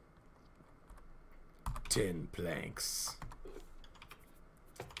 Ten planks.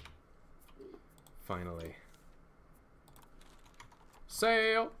 Finally.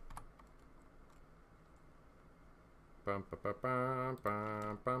 Sail! Bum, ba, ba, bum,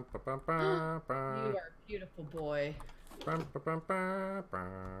 bum, bum, ba, bum, bum, bum. You are a beautiful boy. Bum, ba, bum, bum,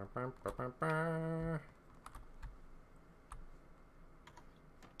 bum, bum, ba, bum, bum.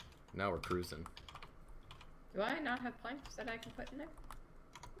 Now we're cruising. Do I not have planks that I can put in there?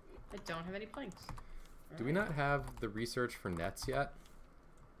 I don't have any planks. Do we not have the research for nets yet?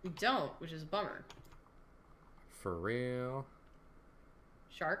 We don't, which is a bummer. For real?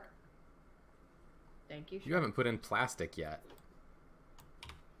 Shark? Thank you, Shark. You haven't put in plastic yet.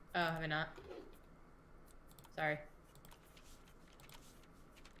 Oh, have I not? Sorry.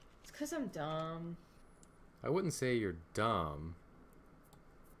 It's because I'm dumb. I wouldn't say you're dumb.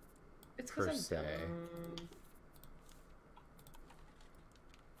 It's per because I'm se. dumb.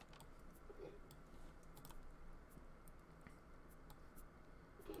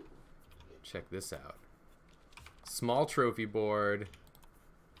 Check this out. Small trophy board.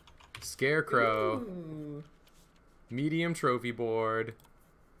 Scarecrow. Ooh. Medium trophy board.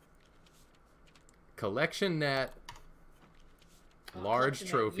 Collection net. Oh, Large collection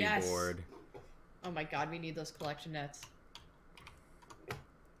net, trophy yes. board. Oh my god, we need those collection nets.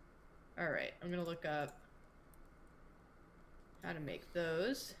 Alright, I'm gonna look up how to make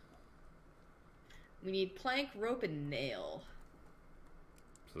those. We need plank, rope, and nail.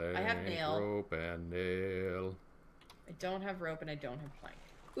 Plank, I have nail. rope, and nail. I don't have rope and I don't have plank.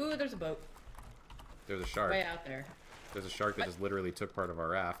 Ooh, there's a boat. There's a shark. Way out there. There's a shark that What? just literally took part of our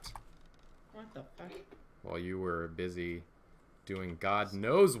raft What the fuck? while you were busy doing God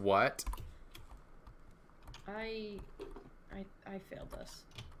knows what. I failed us.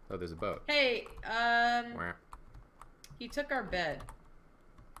 Oh, there's a boat. Hey, Wah. he took our bed.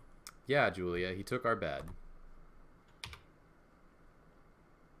 Yeah, Julia, he took our bed.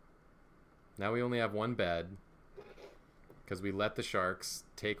 Now we only have one bed because we let the sharks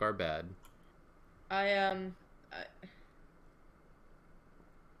take our bed. I'm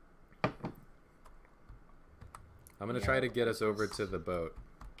gonna Yeah, try to get us over to the boat.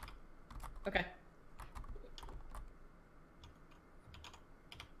 okay.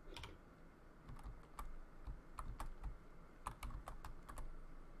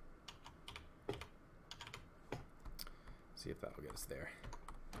 See if that'll get us there.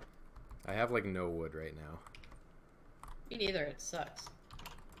 I have like no wood right now. Me neither, it sucks.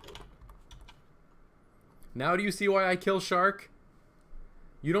 Now do you see why I kill shark?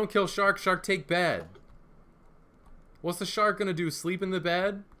 You don't kill shark, shark take bed. What's the shark gonna do? Sleep in the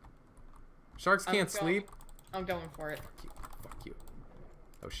bed? Sharks can't sleep. I'm going for it. Fuck you. Fuck you.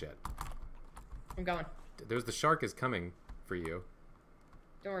 Oh shit. I'm going. There's the shark is coming for you.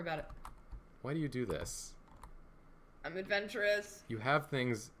 Don't worry about it. Why do you do this? I'm adventurous. You have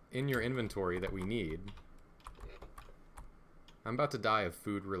things in your inventory that we need. I'm about to die of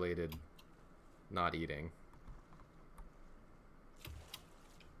food-related not eating.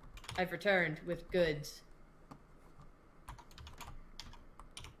 I've returned with goods.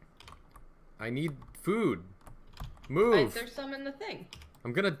 I need food. Move. There's some in the thing.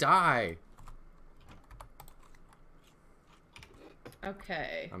 I'm gonna die.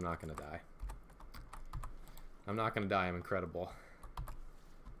 Okay. I'm not gonna die. I'm not gonna die. I'm incredible.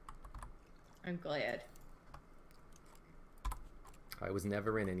 I'm glad. I was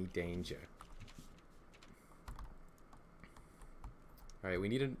never in any danger. Alright, we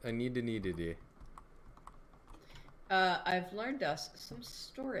need a need. I've learned us some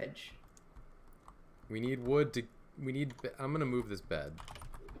storage. We need wood to... I'm gonna move this bed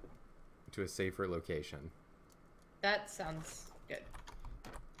to a safer location. That sounds good.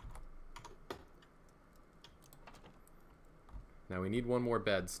 Now we need one more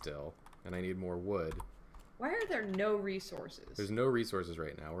bed still, and I need more wood. Why are there no resources? There's no resources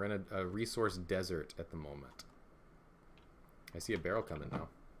right now. We're in a resource desert at the moment. I see a barrel coming now.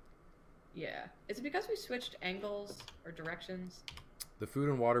 Yeah. Is it because we switched angles or directions? The food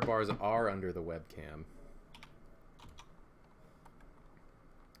and water bars are under the webcam.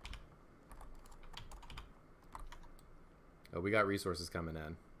 Oh, we got resources coming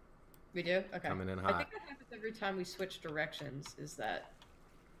in. We do? Okay. Coming in I hot. think that happens every time we switch directions, is that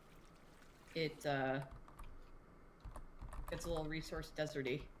it gets a little resource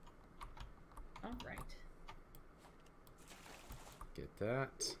deserty. Alright. Get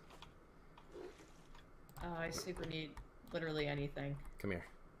that. I super need literally anything. Come here.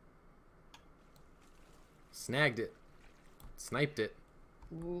 Snagged it. Sniped it.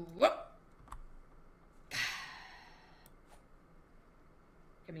 Whoop!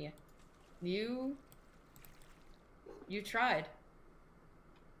 Come here. You tried.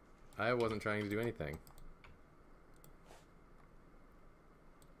 I wasn't trying to do anything.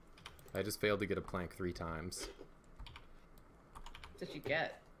 I just failed to get a plank 3 times. That's what you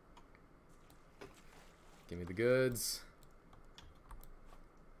get. Give me the goods.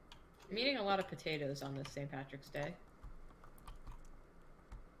 I'm eating a lot of potatoes on this St. Patrick's Day.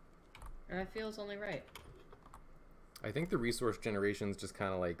 And that feels only right. I think the resource generation's just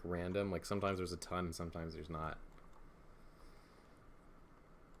kind of like random. Like sometimes there's a ton and sometimes there's not.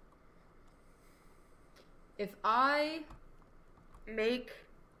 If I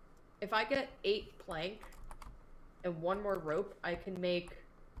get 8 plank and 1 more rope, I can make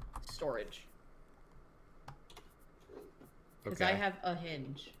storage. Because I have a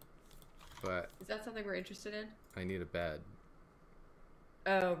hinge. But is that something we're interested in? I need a bed.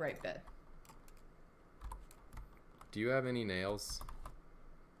 Oh, right, bed. Do you have any nails?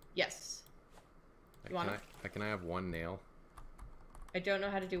 Yes. Can I have 1 nail? I don't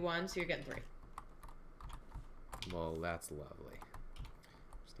know how to do 1, so you're getting 3. Well, that's lovely.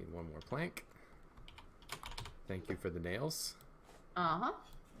 Just need 1 more plank. Thank you for the nails. Uh-huh.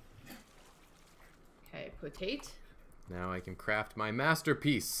 Okay, potato. Now I can craft my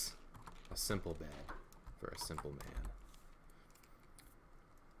masterpiece. A simple bed for a simple man.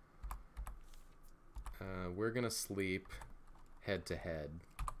 We're gonna sleep head to head.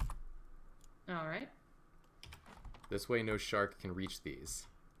 Alright. This way no shark can reach these.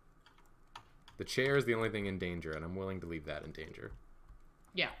 The chair is the only thing in danger, and I'm willing to leave that in danger.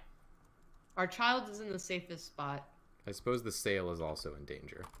 Yeah. Our child is in the safest spot. I suppose the sail is also in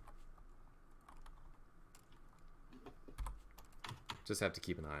danger. Just have to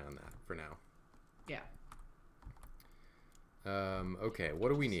keep an eye on that for now. Yeah. Okay, what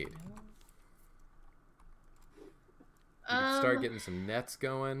do we need? We can start getting some nets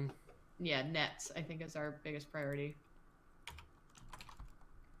going. Yeah, nets, I think, is our biggest priority.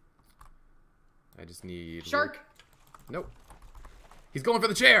 I just need... Shark! Nope. He's going for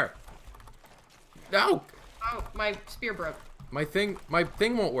the chair! No! Oh, my spear broke. My thing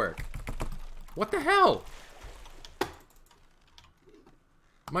won't work. What the hell?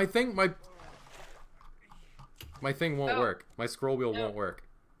 My thing won't work. My scroll wheel won't work.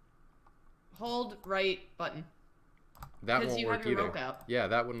 Hold right button. That won't work either. Rope out. Yeah,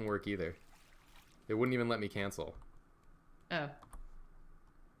 that wouldn't work either. It wouldn't even let me cancel. Oh.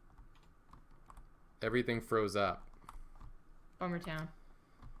 Everything froze up. Bummer town.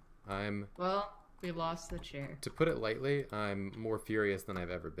 Well, we lost the chair. To put it lightly, I'm more furious than I've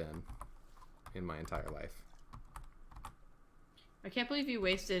ever been in my entire life. I can't believe you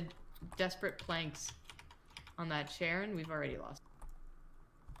wasted desperate planks on that chair and we've already lost.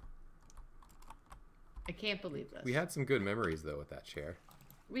 I can't believe this. We had some good memories, though, with that chair.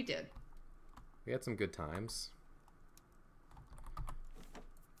 We did. We had some good times.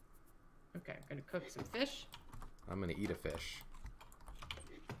 Okay, I'm gonna cook some fish. I'm gonna eat a fish.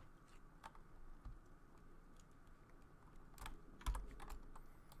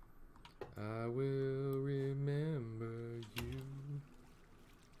 I will remember you.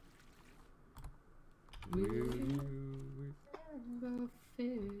 Will you remember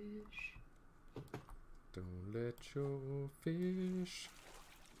fish? Don't let your fish.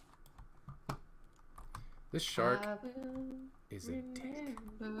 This shark is a dick.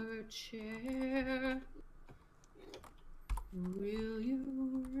 Chair. Will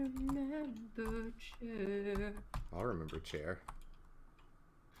you remember chair? I'll remember chair.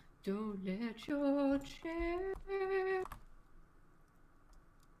 Don't let your chair.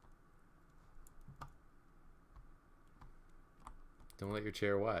 Don't let your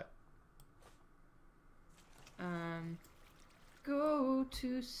chair what? Go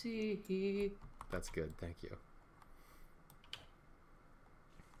to sea. That's good, thank you.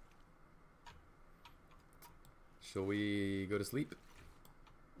 Shall we go to sleep?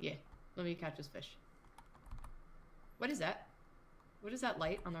 Yeah, let me catch this fish. What is that? What is that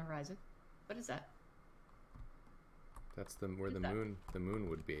light on the horizon? What is that? That's where the moon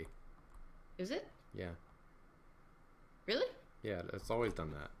would be. Is it? Yeah. Really? Yeah, it's always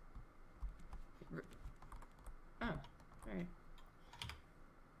done that. Oh, alright.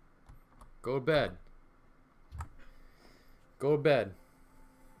 Go to bed. Go to bed.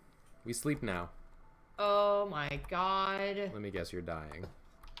 We sleep now. Oh my god. Let me guess, you're dying.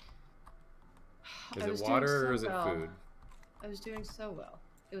 Is I was it water doing so or is it well. food? I was doing so well.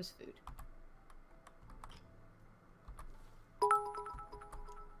 It was food.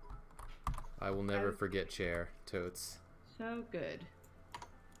 I will never forget chair, totes. So good.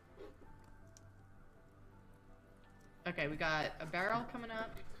 Okay, we got a barrel coming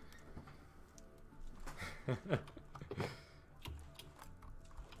up.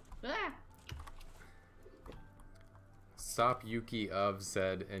 Ah! Stop Yuki of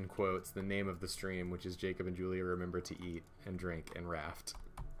said, in quotes, the name of the stream, which is Jacob and Julia remember to eat and drink and raft.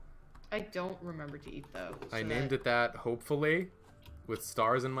 I don't remember to eat, though. So I named it that, hopefully, with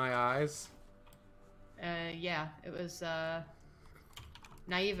stars in my eyes. Yeah, it was,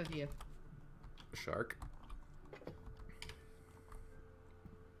 naive of you. Shark.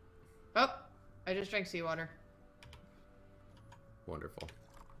 Oh! I just drank seawater. Wonderful.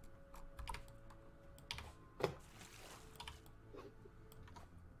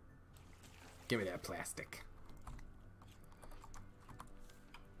 Give me that plastic.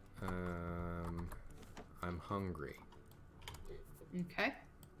 I'm hungry. Okay.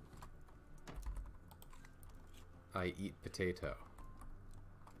 I eat potato.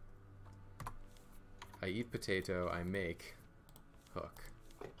 I eat potato, I make hook.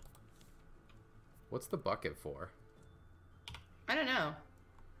 What's the bucket for? I don't know.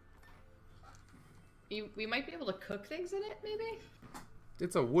 We might be able to cook things in it, maybe?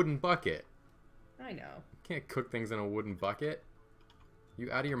 It's a wooden bucket. I know. You can't cook things in a wooden bucket.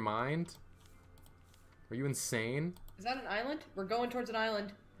 You out of your mind? Are you insane? Is that an island? We're going towards an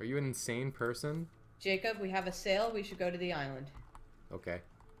island. Are you an insane person? Jacob, we have a sail. We should go to the island. Okay.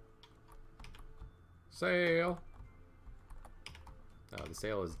 Sail! Oh, the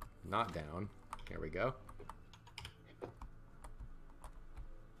sail is not down. Here we go.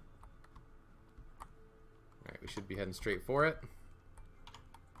 Alright, we should be heading straight for it.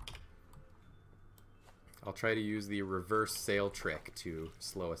 I'll try to use the reverse sail trick to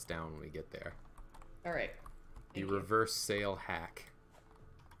slow us down when we get there. Alright. The reverse sail hack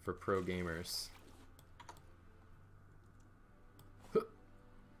for pro gamers.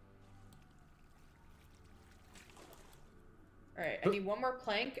 Alright, I need one more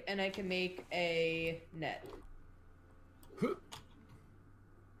plank and I can make a net.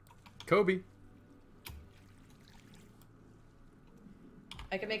 Kobe!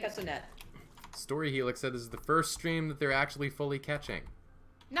 I can make us a net. Story Helix said this is the first stream that they're actually fully catching.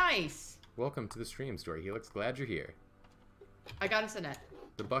 Nice! Welcome to the stream, Story Helix. Glad you're here. I got us a net.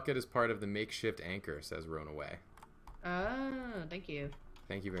 The bucket is part of the makeshift anchor, says Ronaway. Oh, thank you.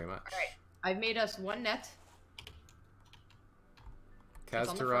 Thank you very much. Alright, I've made us one net.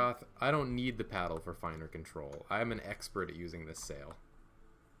 Kaztaroth, I don't need the paddle for finer control. I'm an expert at using this sail.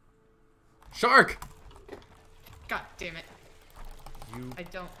 Shark! God damn it. You... I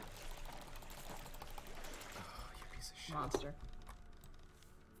don't... Oh, you piece of shit. Monster.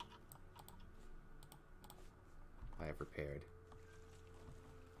 I have repaired.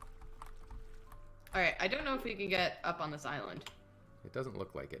 Alright, I don't know if we can get up on this island. It doesn't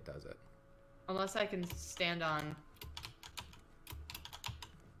look like it, does it? Unless I can stand on...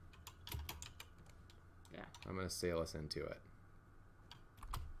 Yeah. I'm going to sail us into it.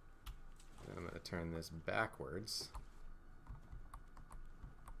 And I'm going to turn this backwards.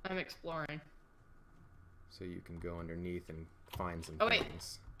 I'm exploring. So you can go underneath and find some Oh, wait.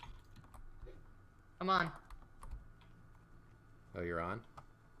 things. I'm on. Oh, you're on?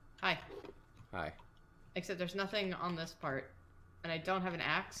 Hi. Hi. Except there's nothing on this part. And I don't have an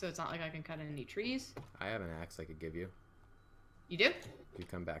axe, so it's not like I can cut any trees. I have an axe I could give you. You do? If you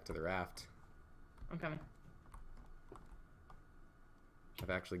come back to the raft. I'm coming. I've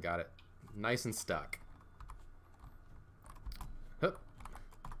actually got it nice and stuck. Hup.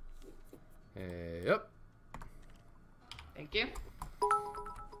 Hey, up. Thank you.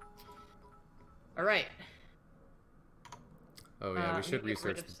 Alright. Oh yeah, we should get rid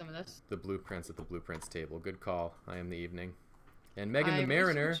research of some of this. the blueprints at the blueprints table. Good call. I am the evening. And Megan the I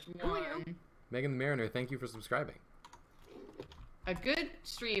Mariner. researched one. Megan the Mariner, thank you for subscribing. A good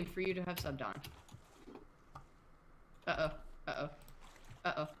stream for you to have subbed on. Uh-oh. Uh-oh.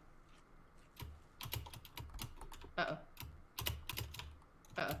 Uh-oh. Uh-oh.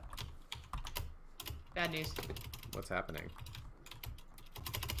 Uh-oh. Bad news. What's happening?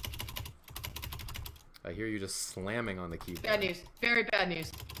 I hear you just slamming on the keyboard. Bad news. Very bad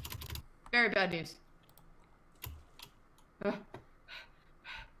news. Very bad news.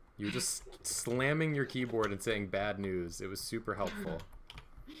 You were just slamming your keyboard and saying bad news. It was super helpful.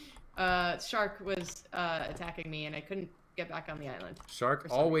 Shark was attacking me, and I couldn't get back on the island. Shark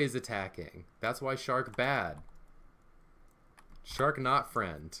always attacking. That's why shark bad. Shark not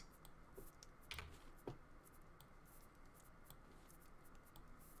friend.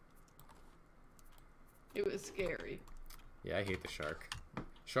 It was scary. Yeah, I hate the shark.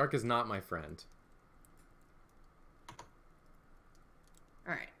 Shark is not my friend.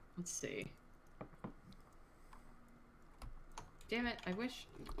 Alright, let's see. Damn it, I wish...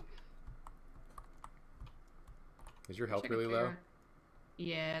 Is your health really low?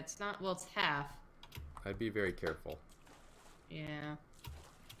 Yeah, it's not... Well, it's half. I'd be very careful. Yeah.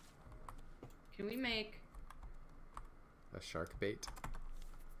 Can we make... a shark bait?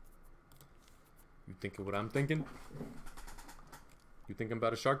 You thinking what I'm thinking? You thinking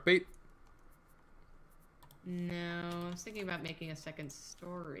about a shark bait? No, I was thinking about making a second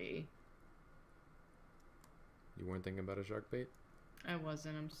story. You weren't thinking about a shark bait? I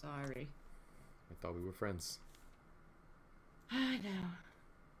wasn't, I'm sorry. I thought we were friends. I know.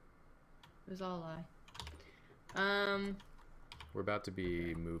 It was all a lie. We're about to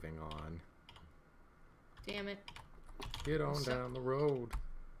be moving on. Damn it. Get on down the road.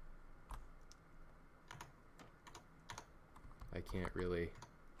 I can't really...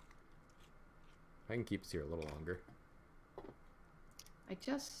 I can keep us here a little longer. I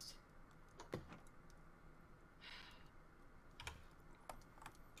just...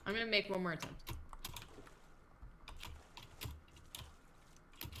 I'm gonna make one more attempt.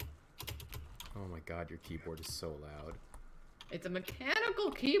 Oh my god, your keyboard is so loud. It's a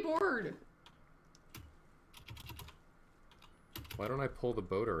mechanical keyboard! Why don't I pull the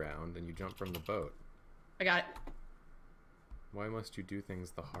boat around and you jump from the boat? I got it. Why must you do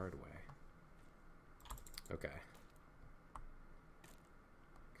things the hard way? Okay.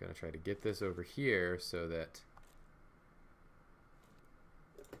 Gonna try to get this over here so that...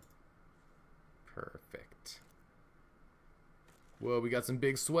 Perfect. Whoa, we got some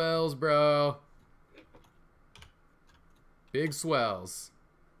big swells, bro. Big swells.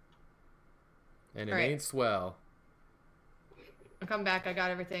 And it ain't swell. I'll come back. I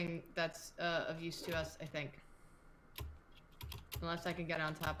got everything that's of use to us, I think. Unless I can get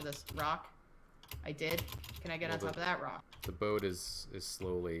on top of this rock. I did. Can I get on top of that rock? The boat is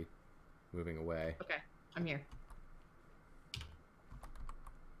slowly moving away. Okay, I'm here.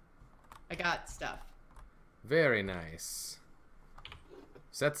 I got stuff. Very nice.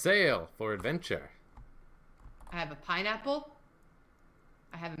 Set sail for adventure. I have a pineapple.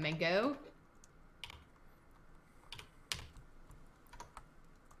 I have a mango.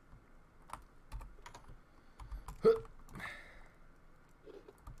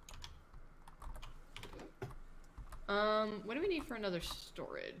 What do we need for another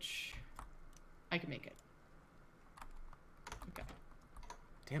storage? I can make it. Okay.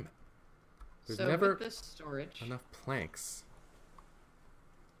 Damn it. There's so never with this storage... enough planks.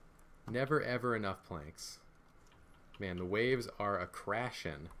 Never ever enough planks. Man, the waves are a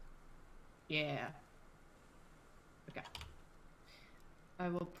crashin'. Yeah. Okay. I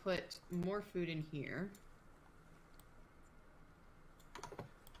will put more food in here.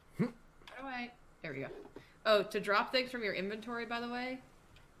 How do I... There we go. Oh, to drop things from your inventory, by the way,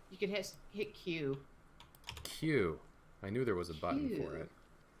 you can hit Q. Q. I knew there was a button for it.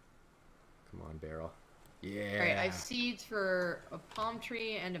 Come on, barrel. Yeah. Alright, I have seeds for a palm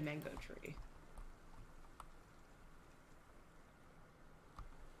tree and a mango tree.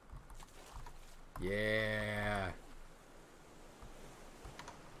 Yeah.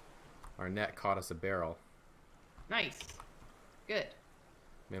 Our net caught us a barrel. Nice. Good.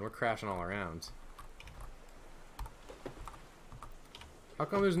 Man, we're crashing all around. How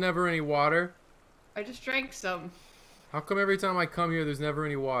come there's never any water? I just drank some. How come every time I come here there's never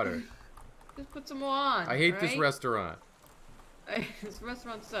any water? Just put some more on. I hate this restaurant. This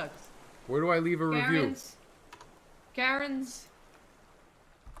restaurant sucks. Where do I leave a review? Karen's.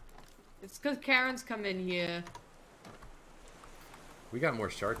 It's because Karen's come in here. We got more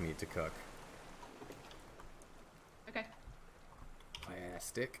shark meat to cook. Okay.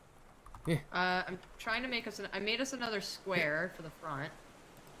 Plastic. I'm trying to make us I made us another square for the front.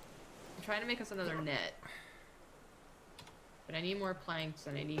 I'm trying to make us another net. But I need more planks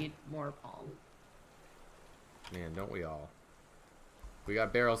and I need more palm. Man, don't we all? We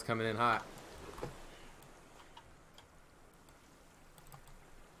got barrels coming in hot.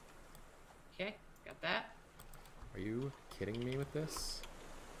 Okay, got that. Are you kidding me with this?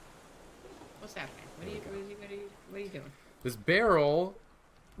 What's happening? What are you doing? This barrel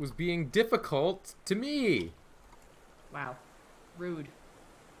was being difficult to me. Wow. Rude.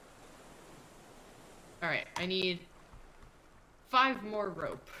 Alright, I need 5 more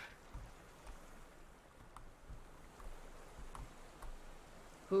rope.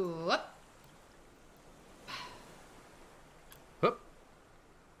 Whoop. Hup.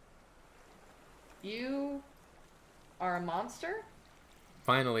 You are a monster?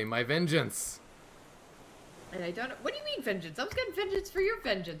 Finally, my vengeance. And I don't know. What do you mean vengeance? I was getting vengeance for your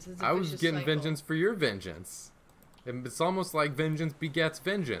vengeance. It's a I was vicious getting cycle. vengeance for your vengeance. And it's almost like vengeance begets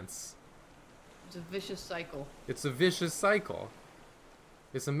vengeance. It's a vicious cycle. It's a vicious cycle.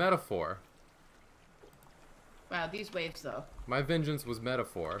 It's a metaphor. Wow, these waves though. My vengeance was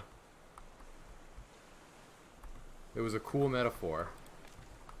metaphor. It was a cool metaphor.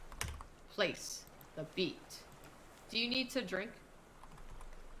 Place. The beat. Do you need to drink?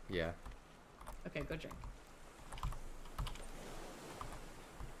 Yeah. Okay, go drink.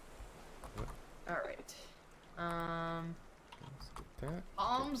 What? Alright. Let's get that.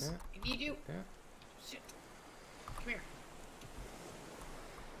 Alms, Get I need you. that. Shit. Come here.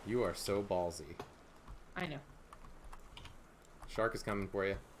 You are so ballsy. I know. Shark is coming for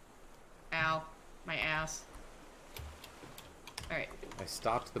you. Ow. My ass. Alright. I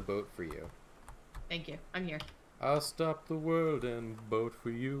stopped the boat for you. Thank you. I'm here. I'll stop the world and boat for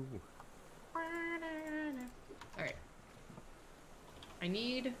you. Alright. I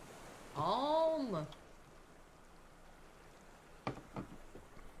need alm.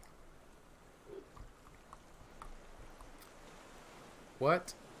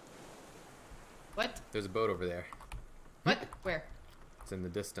 What? What? There's a boat over there. What? Where? It's in the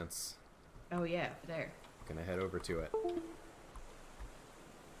distance. Oh yeah, over there. Gonna head over to it.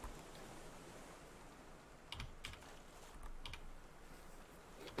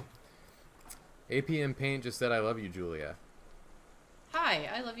 APM Paint just said I love you, Julia. Hi,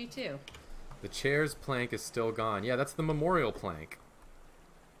 I love you too. The chair's plank is still gone. Yeah, that's the memorial plank.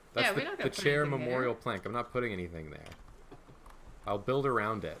 That's Yeah, the, we're not gonna the put chair anything memorial there. plank. I'm not putting anything there. I'll build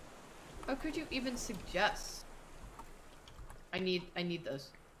around it. How could you even suggest? I need those.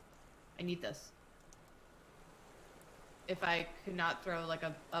 I need this. If I could not throw like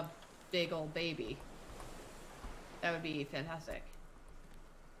a big old baby, that would be fantastic.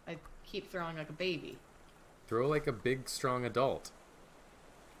 I keep throwing like a baby. Throw like a big, strong adult.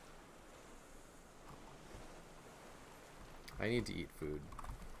 I need to eat food.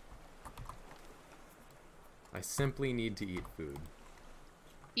 I simply need to eat food.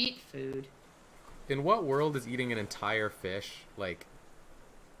 Eat food. In what world is eating an entire fish like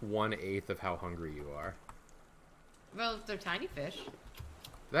 1/8 of how hungry you are? Well, if they're tiny fish.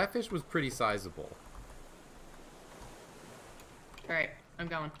 That fish was pretty sizable. Alright, I'm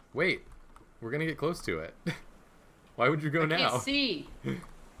going. Wait, we're gonna get close to it. Why would you go I now? can't see.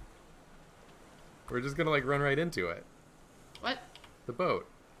 We're just gonna like run right into it. What? The boat.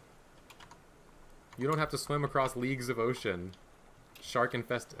 You don't have to swim across leagues of ocean. Shark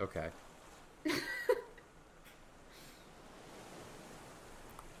infest. Okay.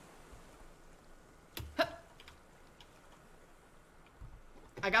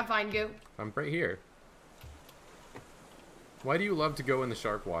 I got vine goo. I'm right here. Why do you love to go in the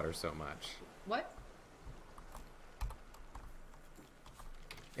shark water so much? What?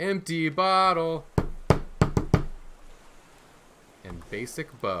 Empty bottle. And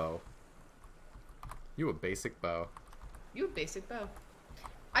basic bow. You a basic bow. You a basic bow.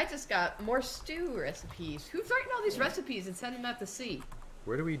 I just got more stew recipes. Who's writing all these recipes and sending them out to sea?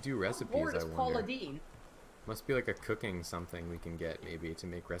 Where do we do recipes, Lord I is Paula wonder? Dean. Must be like a cooking something we can get, maybe, to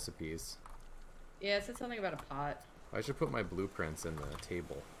make recipes. Yeah, it said something about a pot. I should put my blueprints in the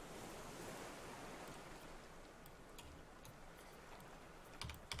table.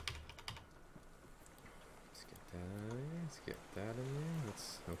 Let's get that in there. Let's get that in there.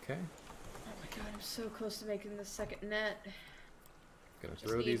 That's okay. Oh my god, I'm so close to making the second net. Gonna Just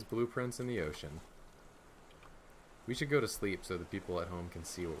throw need- these blueprints in the ocean. We should go to sleep so the people at home can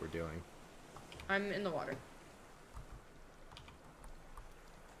see what we're doing. I'm in the water.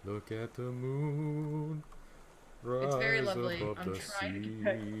 Look at the moon. It's very rise lovely. above I'm the trying to get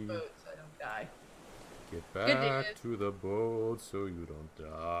back to the sea. boat so I don't die. Get Good back news. to the boat so you don't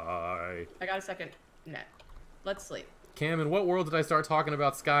die. I got a second net. Let's sleep. Cam, in what world did I start talking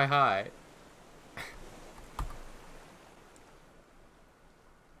about Sky High?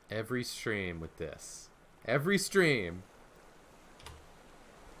 Every stream with this. Every stream.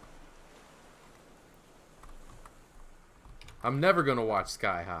 I'm never gonna watch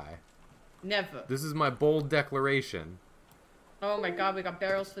Sky High. Never. This is my bold declaration. Oh my god, we got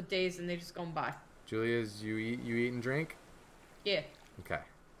barrels for days and they just gone by. Julia's, you eat and drink? Yeah, Okay.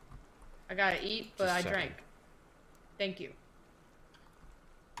 I gotta eat, but Just I checking. drank. Thank you.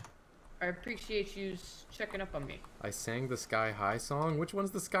 I appreciate you checking up on me. I sang the Sky High song? Which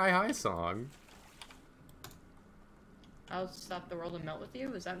one's the Sky High song? I'll stop the world and melt with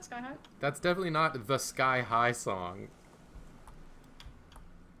you. Is that in Sky High? That's definitely not the Sky High song.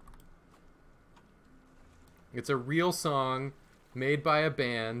 It's a real song made by a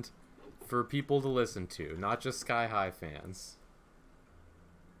band for people to listen to, not just Sky High fans.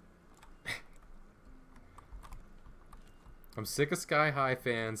 I'm sick of Sky High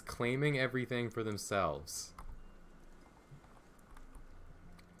fans claiming everything for themselves.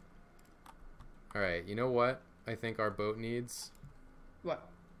 Alright, you know what I think our boat needs? What?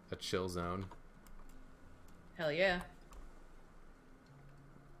 A chill zone. Hell yeah.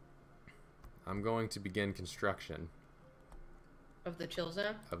 I'm going to begin construction. Of the chill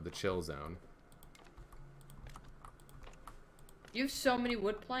zone? Of the chill zone. You have so many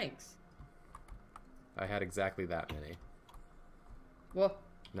wood planks. I had exactly that many. Well,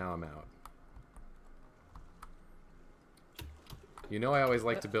 Now I'm out. You know I always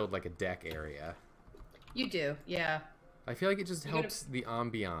like to build like a deck area. you do, yeah. I feel like it just You're gonna- helps the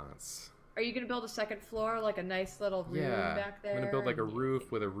ambiance. Are you gonna build a second floor, like a nice little room Yeah, back there? I'm gonna build like a and- roof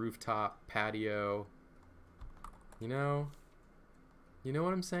with a rooftop patio. You know? You know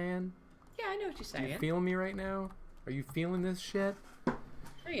what I'm saying? Yeah, I know what you're Do saying. you feel me right now? Are you feeling this shit?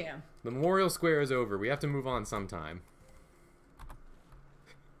 I am. The Memorial Square is over. We have to move on sometime.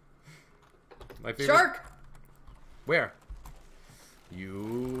 My favorite... Shark! Where?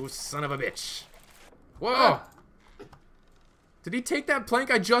 You son of a bitch. Whoa! Ah! Did he take that plank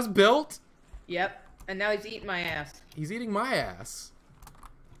I just built? Yep. And now he's eating my ass. He's eating my ass.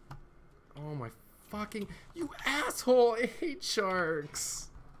 Oh my fucking... You asshole! I hate sharks.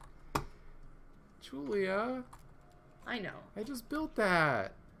 Julia, I know. I just built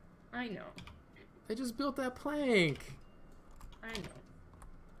that. I know. I just built that plank. I know.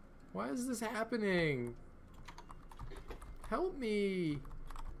 Why is this happening? Help me.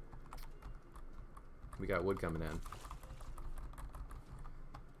 We got wood coming in.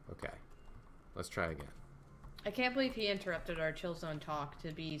 Okay. Let's try again. I can't believe he interrupted our chill zone talk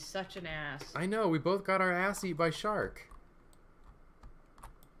to be such an ass. I know, we both got our ass eat by shark.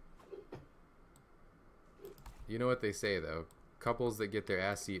 You know what they say, though. Couples that get their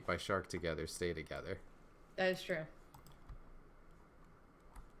ass eat by shark together stay together. That is true.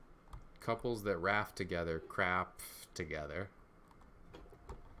 Couples that raft together crap together.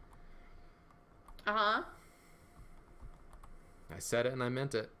 Uh-huh. I said it and I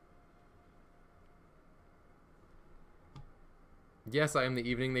meant it. Yes, I am the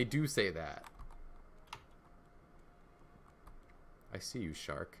evening. They do say that. I see you,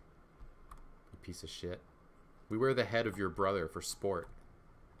 shark. You piece of shit. We wear the head of your brother for sport.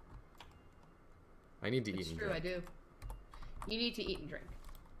 I need to eat It's and true, drink. I do. You need to eat and drink.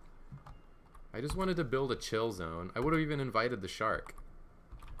 I just wanted to build a chill zone. I would have even invited the shark.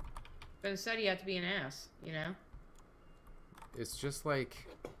 But instead you have to be an ass, you know? It's just like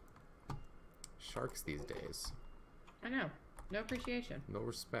sharks these days. I know. No appreciation. No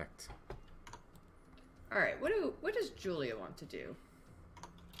respect. Alright, what does Julia want to do?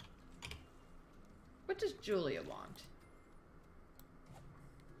 What does Julia want?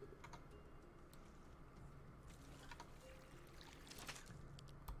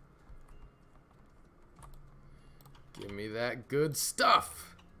 Give me that good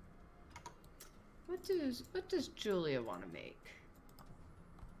stuff. What does Julia want to make?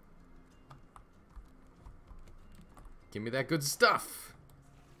 Give me that good stuff.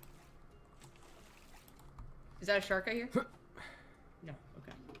 Is that a shark I hear? No,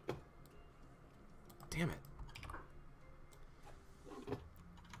 okay. Damn it.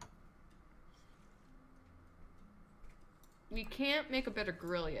 We can't make a better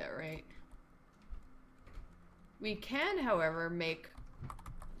grill yet, right? We can, however, make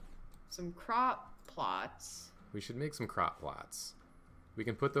some crop plots. We should make some crop plots. We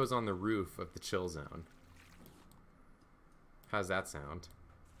can put those on the roof of the chill zone. How's that sound?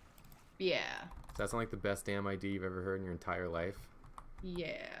 Yeah. Does that sound like the best damn idea you've ever heard in your entire life?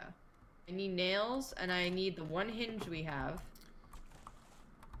 Yeah. I need nails, and I need the one hinge we have.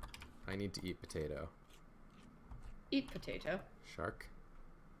 I need to eat potato. Eat potato. Shark.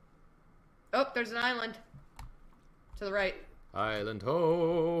 Oh, there's an island. To the right. Island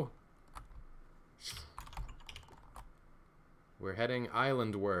ho! We're heading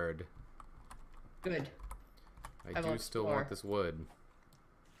islandward. Good. I I do will still explore. want this wood.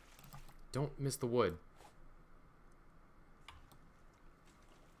 Don't miss the wood.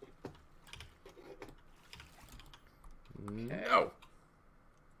 No!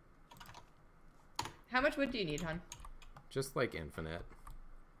 How much wood do you need, hon? Just like infinite.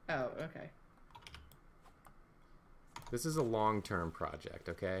 Oh, okay. This is a long-term project,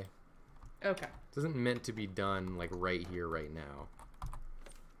 okay? Okay. It isn't meant to be done like right here, right now.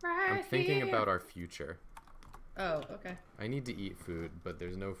 Right I'm thinking here. about our future. Oh, okay. I need to eat food, but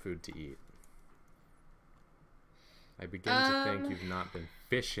there's no food to eat. I begin to think you've not been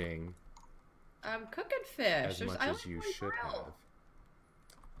fishing I'm cooking fish. as much as you should have.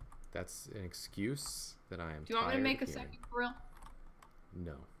 That's an excuse that I am. Do you want me to make a hearing. second grill?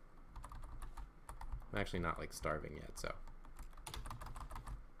 No. I'm actually not like starving yet, so.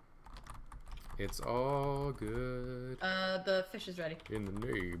 It's all good. The fish is ready. In the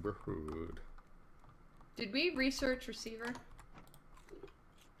neighborhood. Did we research receiver?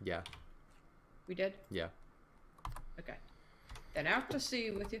 Yeah. We did? Yeah. Okay. Then out to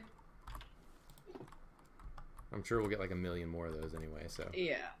sea with you. I'm sure we'll get like a million more of those anyway, so.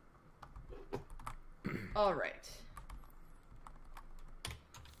 Yeah. All right.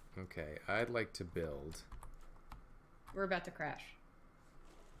 Okay, I'd like to build. We're about to crash.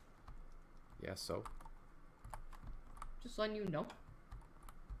 Yeah, so. Just letting you know.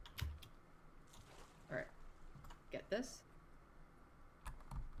 All right. Get this.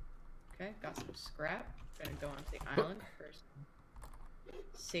 Okay, got some scrap. Gonna go onto the island first.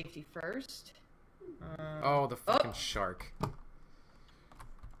 Safety first. Oh, the fucking shark.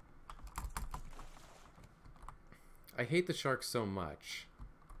 I hate the shark so much.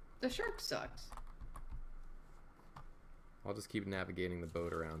 The shark sucks. I'll just keep navigating the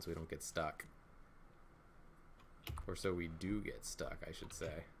boat around so we don't get stuck. Or so we do get stuck, I should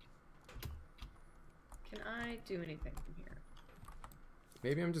say. Can I do anything from here?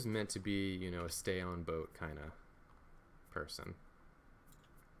 Maybe I'm just meant to be, you know, a stay-on-boat kind of person.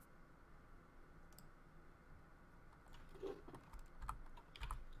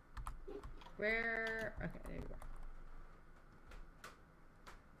 Where? Okay, there you go.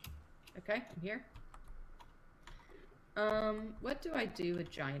 Okay, I'm here. What do I do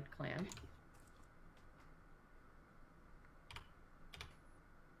with giant clam?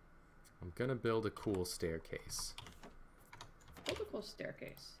 I'm gonna build a cool staircase. Build a cool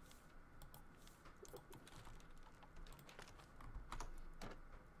staircase.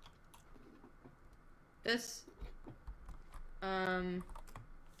 This,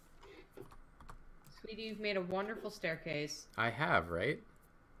 sweetie, you've made a wonderful staircase. I have, right?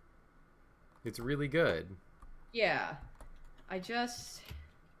 It's really good. Yeah, I just,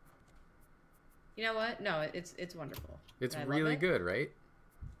 you know what? No, it's wonderful. It's And I love really it. good, right?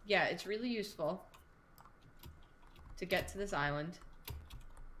 Yeah, it's really useful to get to this island.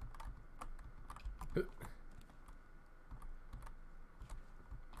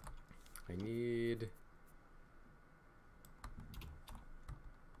 I need...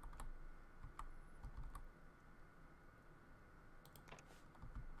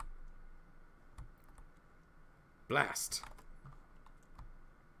 Blast!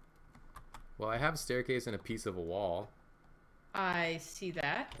 Well, I have a staircase and a piece of a wall. I see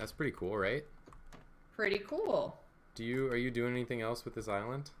that. That's pretty cool, right? Pretty cool. Are you doing anything else with this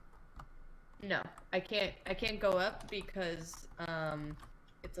island? No, I can't go up because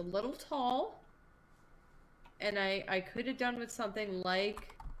it's a little tall, and I could have done with something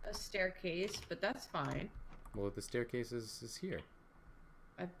like a staircase, but that's fine. Well, the staircase is here.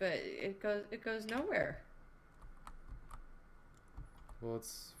 But it goes nowhere. Well,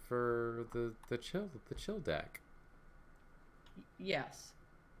 it's for the chill deck. Yes.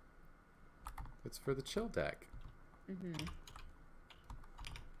 It's for the chill deck. Mhm.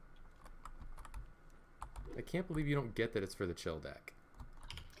 I can't believe you don't get that it's for the chill deck.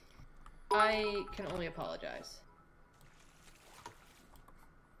 I can only apologize.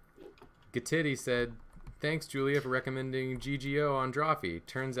 Gatiti said, "Thanks, Julia, for recommending GGO on Drawfee.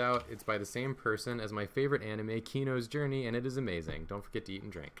 Turns out it's by the same person as my favorite anime, Kino's Journey, and it is amazing. Don't forget to eat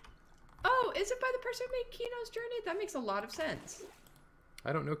and drink." Oh, is it by the person who made Kino's Journey? That makes a lot of sense.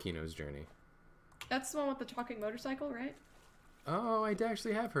 I don't know Kino's Journey. That's the one with the talking motorcycle, right? Oh, I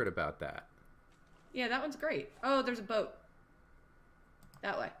actually have heard about that. Yeah, that one's great. Oh, there's a boat.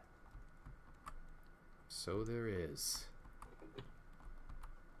 That way. So there is.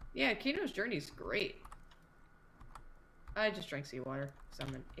 Yeah, Kino's Journey is great. I just drank seawater because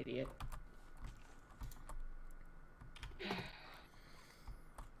I'm an idiot.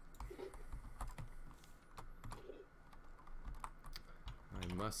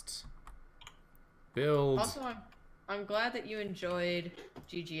 I must build. Also, I'm glad that you enjoyed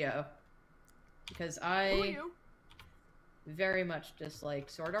GGO because I very much dislike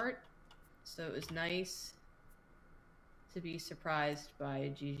sword art, so it was nice to be surprised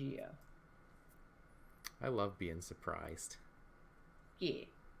by GGO. I love being surprised. Yeah. Okay,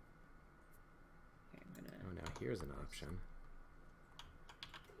 I'm gonna... Oh, now here's an option.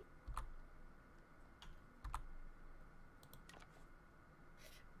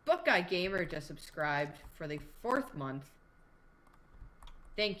 Guy Gamer just subscribed for the 4th month.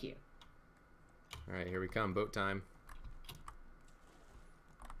 Thank you. All right, here we come. Boat time.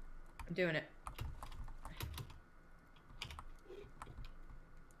 I'm doing it.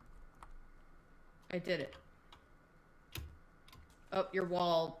 I did it. Oh, your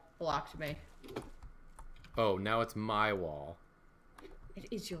wall blocked me. Oh, now it's my wall. It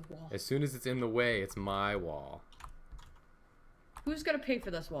is your wall. As soon as it's in the way, it's my wall. Who's gonna pay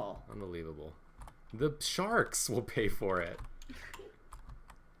for this wall? Unbelievable. The sharks will pay for it.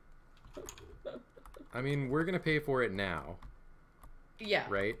 I mean, we're gonna pay for it now. Yeah.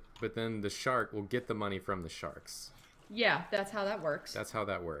 Right? But then the shark will get the money from the sharks. Yeah, that's how that works. That's how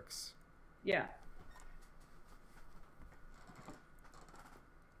that works. Yeah.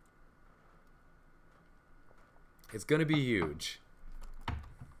 It's gonna be huge.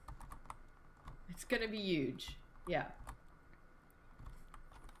 It's gonna be huge. Yeah.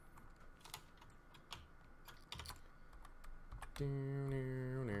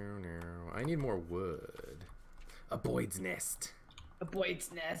 I need more wood. A Boyd's nest. A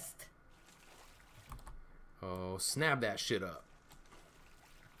Boyd's nest. Oh, snap that shit up.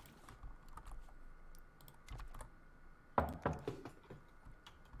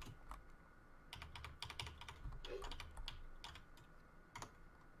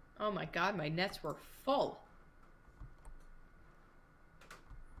 Oh my god, my nets were full.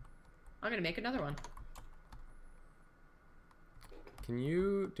 I'm gonna make another one. Can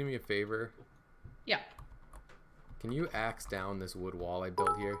you do me a favor? Yeah. Can you axe down this wood wall I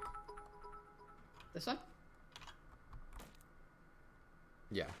built here? This one?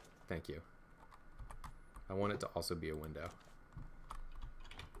 Yeah, thank you. I want it to also be a window.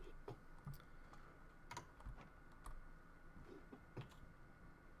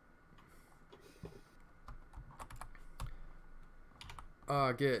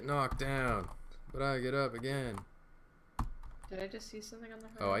 I get knocked down, but I get up again. Did I just see something on the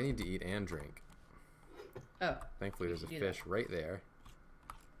horizon? Oh, I need to eat and drink. Oh. Thankfully, there's a fish right there.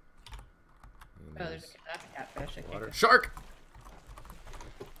 And Oh, that's a catfish. I water. can't. Shark!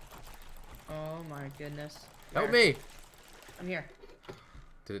 Oh my goodness. Help Where? me! I'm here.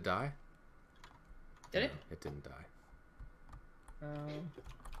 Did it die? Did it? No, it didn't die.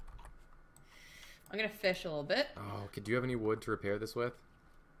 I'm gonna fish a little bit. Oh, okay. Do you have any wood to repair this with?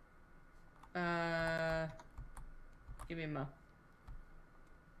 Give me a mo.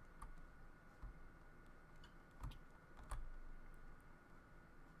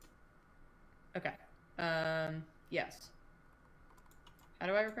 Okay. Yes. How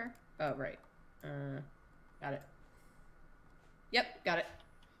do I repair? Oh, right. Got it. Yep, got it.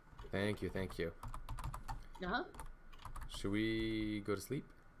 Thank you, thank you. Uh-huh. Should we go to sleep?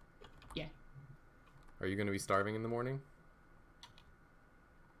 Yeah. Are you going to be starving in the morning?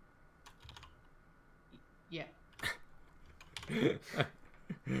 Yeah.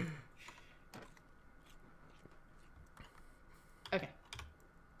 Okay.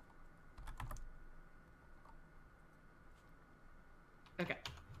 Okay.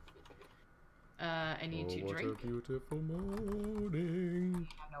 I need to what drink. a beautiful morning.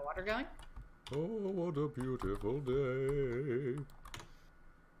 Have no water going. Oh, what a beautiful day.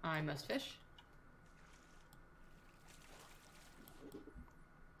 I must fish.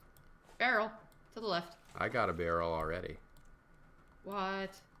 Barrel to the left. I got a barrel already. What?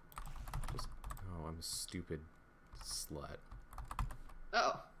 Oh, I'm a stupid slut.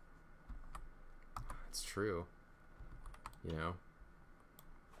 Oh. It's true. You know?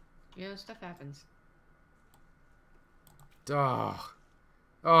 You know, stuff happens. Oh,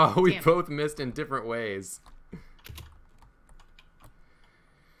 oh, we Damn. both missed in different ways.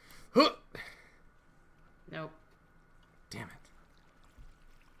 Huh. Nope. Damn it.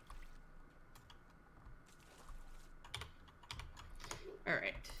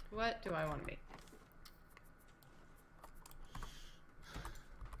 Alright. What do I want to make?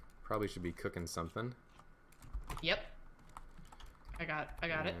 Probably should be cooking something. Yep. I got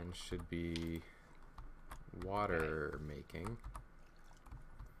it. And should be water making.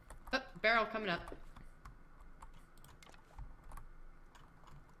 Oh, barrel coming up.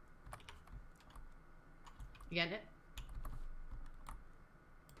 You getting it?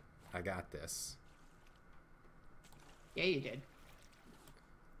 I got this. Yeah, you did.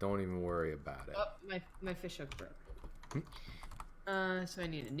 Don't even worry about it. Oh, my fish hook broke. So I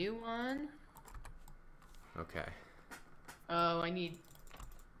need a new one. Okay. Oh, I need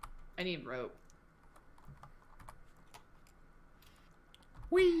rope.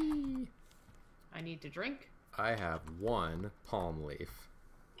 Whee! I need to drink. I have one palm leaf.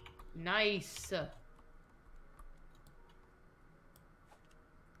 Nice.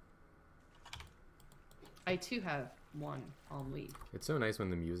 I too have one palm leaf. It's so nice when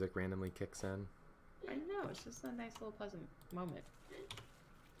the music randomly kicks in. I know, it's just a nice little pleasant moment.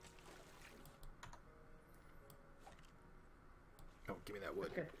 Oh, give me that wood.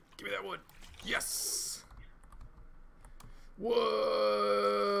 Okay. Give me that wood. Yes!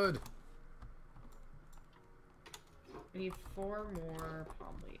 Wood! We need 4 more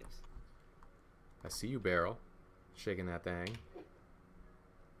palm leaves. I see you, Barrel. Shaking that thing.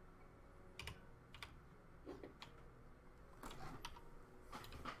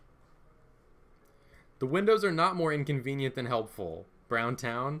 The windows are not more inconvenient than helpful.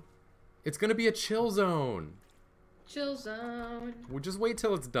 Browntown. It's gonna be a chill zone. Chill zone. Well, just wait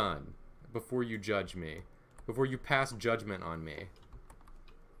till it's done before you judge me. Before you pass judgment on me.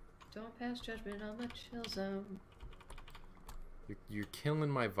 Don't pass judgment on the chill zone. You're killing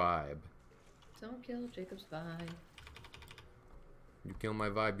my vibe. Don't kill Jacob's vibe. You kill my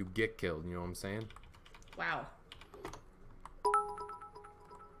vibe, you get killed. You know what I'm saying? Wow.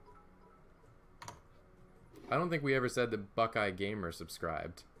 I don't think we ever said that Buckeye Gamer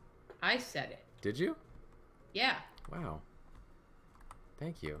subscribed. I said it. Did you? Yeah. Wow.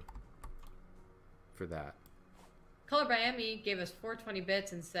 Thank you for that. Color by Emmy gave us 420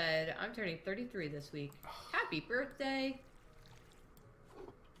 bits and said, I'm turning 33 this week. Happy birthday.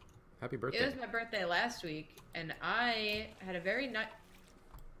 Happy birthday. It was my birthday last week, and I had a very nice...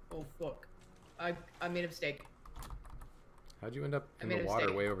 Oh, fuck. I made a mistake. How'd you end up in the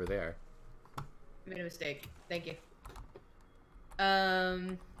water way over there? I made a mistake. Thank you.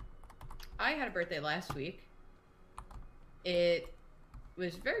 I had a birthday last week. It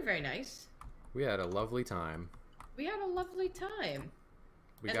was very, very nice. We had a lovely time. We had a lovely time.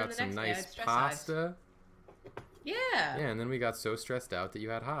 We got some nice pasta. Yeah. Yeah, and then we got so stressed out that you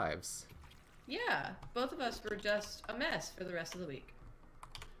had hives. Yeah. Both of us were just a mess for the rest of the week.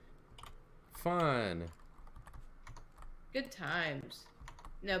 Fun. Good times.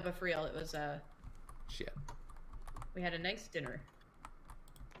 No, but for real, it was, Shit. we had a nice dinner.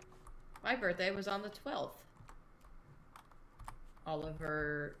 My birthday was on the 12th.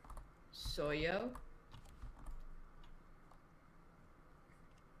 Oliver Soyo.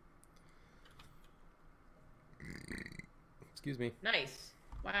 Excuse me. Nice.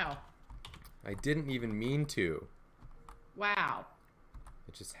 Wow. I didn't even mean to. Wow.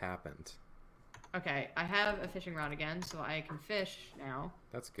 It just happened. Okay, I have a fishing rod again, so I can fish now.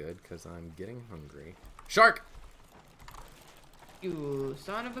 That's good, because I'm getting hungry. Shark! You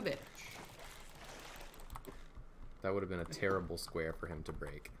son of a bitch. That would have been a terrible square for him to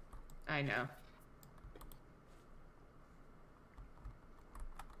break. I know.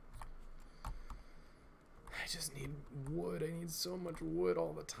 I just need wood. I need so much wood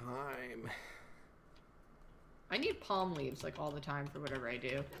all the time. I need palm leaves, like, all the time for whatever I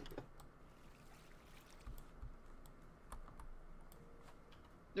do.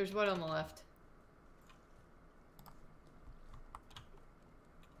 There's wood on the left.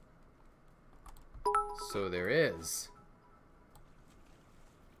 So there is.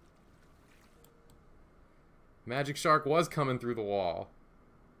 Magic Shark was coming through the wall.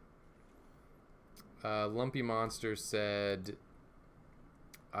 Lumpy Monster said,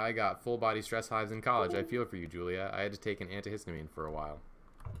 I got full body stress hives in college. I feel for you, Julia. I had to take an antihistamine for a while.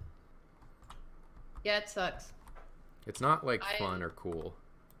 Yeah, it sucks. It's not like fun or cool.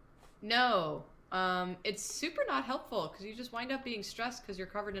 No. It's super not helpful because you just wind up being stressed because you're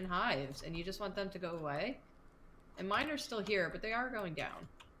covered in hives and you just want them to go away. And mine are still here, but they are going down.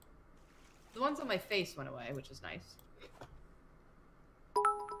 The ones on my face went away, which is nice.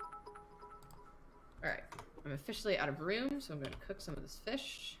 Alright. I'm officially out of room, so I'm going to cook some of this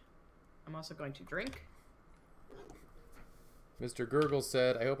fish. I'm also going to drink. Mr. Gurgle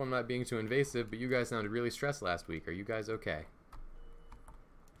said, I hope I'm not being too invasive, but you guys sounded really stressed last week. Are you guys okay?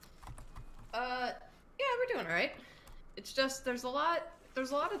 Yeah, we're doing alright. It's just, there's a lot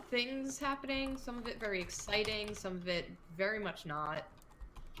of things happening. Some of it very exciting, some of it very much not.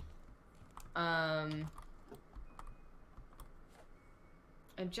 And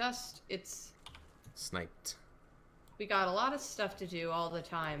just, it's... Sniped. We got a lot of stuff to do all the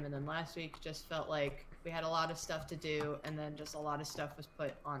time, and then last week just felt like we had a lot of stuff to do, and then just a lot of stuff was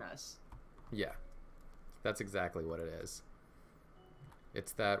put on us. Yeah. That's exactly what it is.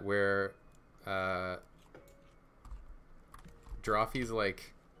 It's that where, Drawfee's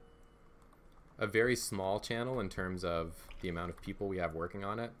like a very small channel in terms of the amount of people we have working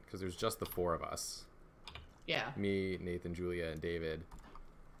on it, because there's just the 4 of us. Yeah. Me, Nathan, Julia, and David.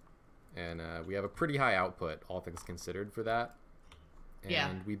 And we have a pretty high output, all things considered, for that. And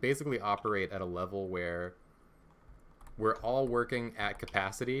yeah. we basically operate at a level where we're all working at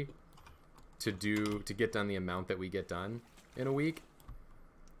capacity. to get done the amount that we get done in a week.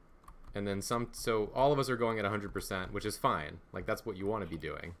 And then so all of us are going at 100%, which is fine. Like, that's what you want to be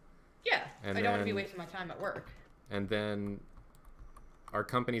doing. Yeah, and I don't want to be wasting my time at work. And then our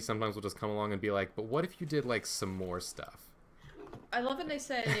company sometimes will just come along and be like, but what if you did, like, some more stuff? I love when they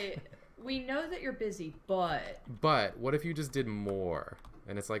say, we know that you're busy, but... But what if you just did more?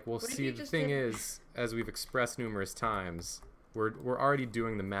 And it's like, well, see, the thing is, as we've expressed numerous times, we're already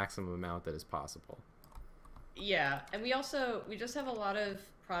doing the maximum amount that is possible. Yeah, and we just have a lot of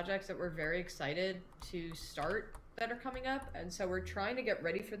projects that we're very excited to start that are coming up, and so we're trying to get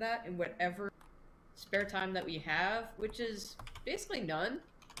ready for that in whatever spare time that we have, which is basically none.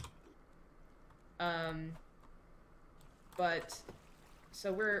 But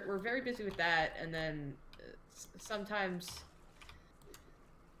so we're very busy with that, and then sometimes,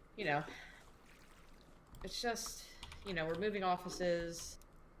 you know, it's just, you know, we're moving offices,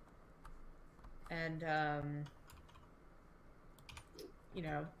 and you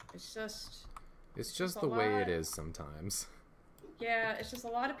know, it's just the way it is sometimes. Yeah, it's just a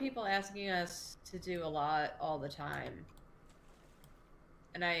lot of people asking us to do a lot all the time.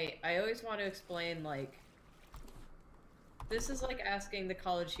 And I always want to explain, like, this is like asking the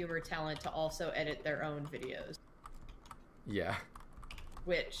College Humor talent to also edit their own videos. Yeah.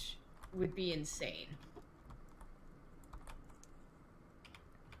 Which would be insane.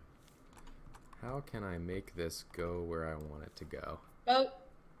 How can I make this go where I want it to go? Boat.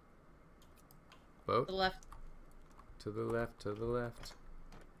 Boat? To the left. To the left, to the left.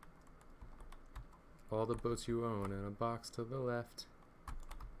 All the boats you own in a box to the left.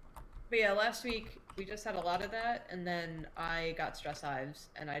 But yeah, last week we just had a lot of that, and then I got stress hives,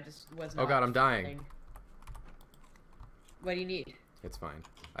 and I just was not... Oh god, I'm dying. What do you need? It's fine.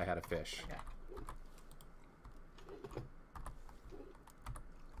 I had a fish. Okay.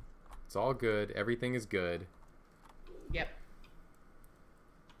 It's all good. Everything is good. Yep.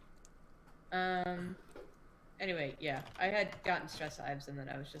 Anyway, yeah, I had gotten stress hives, and then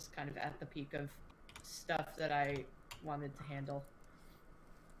I was just kind of at the peak of stuff that I wanted to handle.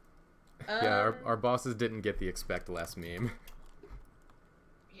 Yeah, our bosses didn't get the expect less meme.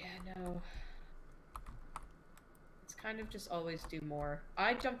 Yeah, no. It's kind of just always do more.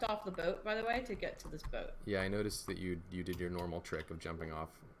 I jumped off the boat, by the way, to get to this boat. Yeah, I noticed that you did your normal trick of jumping off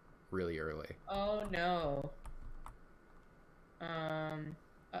really early. Oh no.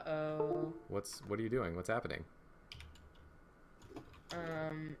 Uh-oh. What are you doing? What's happening?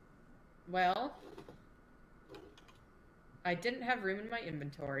 Well, I didn't have room in my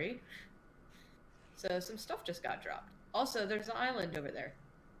inventory, so some stuff just got dropped. Also, there's an island over there.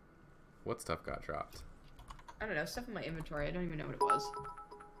 What stuff got dropped? I don't know, stuff in my inventory. I don't even know what it was.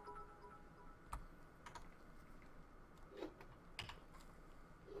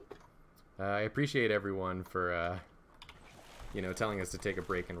 I appreciate everyone for, you know, telling us to take a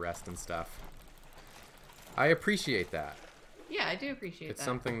break and rest and stuff. I appreciate that. Yeah, I do appreciate that. It's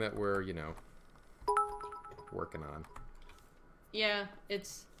something that we're, you know, working on. Yeah,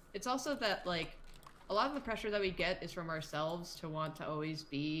 it's also that, like, a lot of the pressure that we get is from ourselves to want to always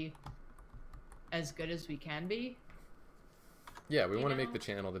be as good as we can be. Yeah, we want to make the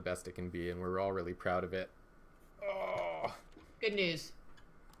channel the best it can be, and we're all really proud of it. Oh. Good news.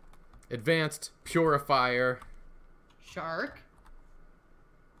 Advanced Purifier. Shark.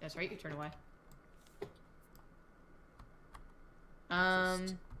 That's right, you turn away. Are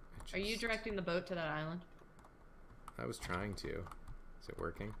you directing the boat to that island? I was trying to. Is it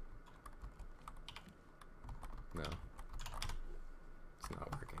working? No. It's not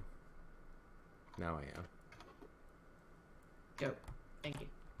working. Now I am. Dope. Thank you.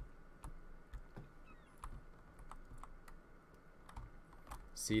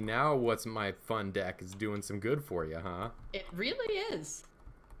 See, now what's my fun deck is doing some good for you, huh? It really is.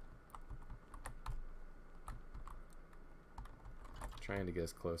 Trying to get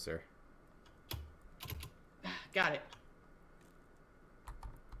us closer. Got it.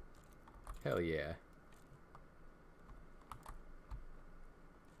 Hell yeah.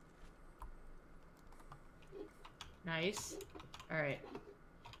 Nice. Alright.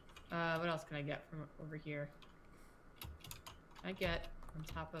 What else can I get from over here? Can I get on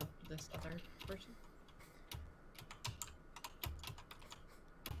top of this other person?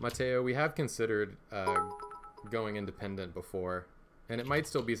 Mateo, we have considered going independent before, and it might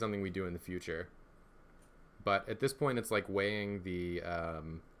still be something we do in the future. But at this point, it's like weighing the,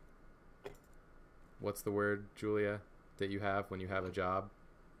 what's the word, Julia, that you have when you have a job?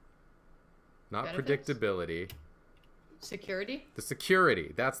 Not benefits? Predictability. Security? The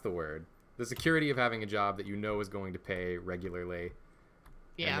security, that's the word. The security of having a job that you know is going to pay regularly.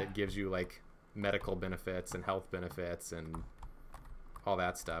 Yeah. And it gives you, like, medical benefits and health benefits and all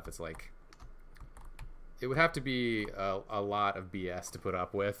that stuff. It's like, it would have to be a lot of BS to put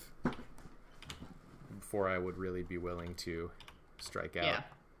up with before I would really be willing to strike out. Yeah.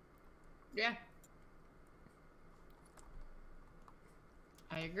 Yeah.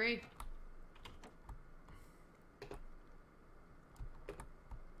 I agree.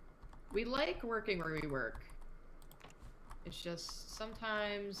 We like working where we work. It's just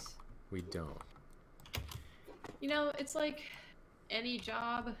sometimes... We don't. You know, it's like any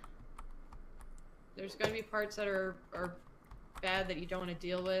job. There's going to be parts that are bad that you don't want to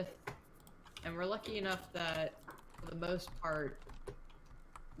deal with. And we're lucky enough that, for the most part,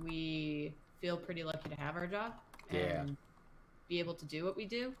 we feel pretty lucky to have our job. And be able to do what we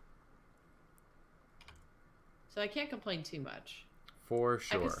do. So I can't complain too much. For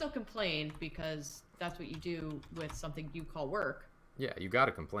sure. I can still complain because that's what you do with something you call work. Yeah, you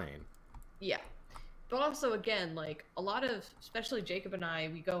gotta complain. Yeah. But also, again, like, a lot of, especially Jacob and I,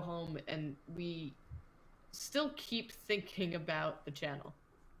 we go home and we still keep thinking about the channel.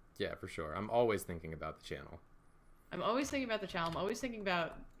 Yeah, for sure. I'm always thinking about the channel. I'm always thinking about the channel. I'm always thinking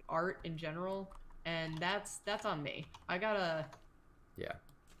about art in general. And that's on me. I gotta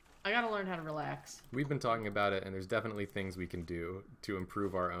learn how to relax. We've been talking about it, and there's definitely things we can do to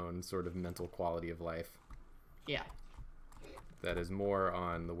improve our own sort of mental quality of life. Yeah. That is more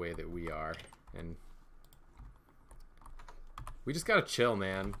on the way that we are. And we just gotta chill,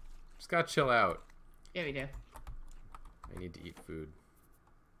 man. Just gotta chill out. Yeah, we do. I need to eat food.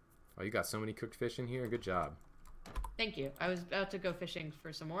 Oh, you got so many cooked fish in here? Good job. Thank you. I was about to go fishing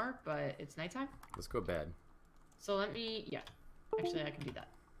for some more, but it's nighttime. Let's go bed. So let me... Yeah. Actually, I can do that.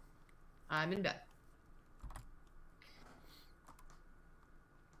 I'm in bed.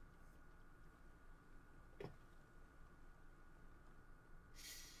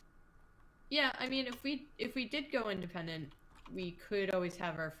 Yeah, I mean, if we did go independent, we could always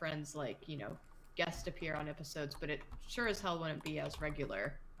have our friends, like, you know, guest appear on episodes, but it sure as hell wouldn't be as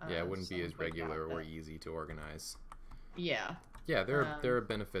regular. Yeah, it wouldn't be as regular or easy to organize. Yeah. Yeah, there are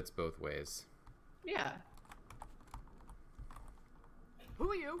benefits both ways. Yeah. Who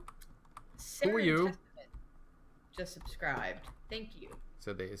are you? Who are you? Just subscribed. Thank you.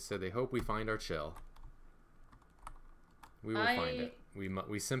 So they hope we find our chill. We will find it.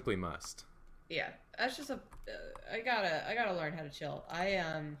 We simply must. Yeah, that's just I gotta learn how to chill. I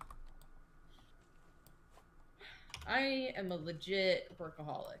am a legit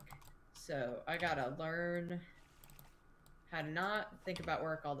workaholic, so I gotta learn how to not think about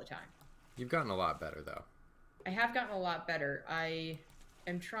work all the time. You've gotten a lot better, though. I have gotten a lot better. I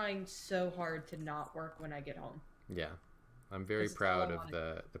am trying so hard to not work when I get home. Yeah, I'm very proud of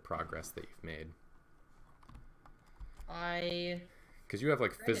the progress that you've made. Because you have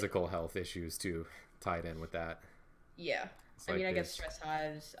like physical health issues too tied in with that. Yeah. I mean, I get stress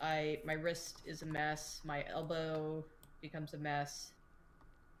hives. My wrist is a mess. My elbow becomes a mess.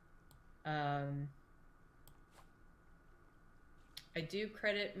 I do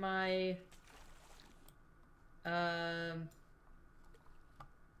credit my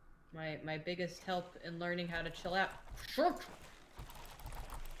my biggest help in learning how to chill out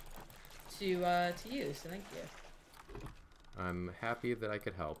to you. So thank you. I'm happy that I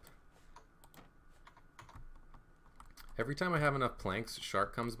could help. Every time I have enough planks,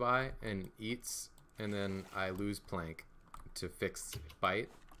 shark comes by and eats, and then I lose plank to fix bite.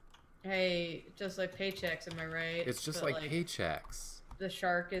 Hey, just like paychecks, am I right? It's just like paychecks. The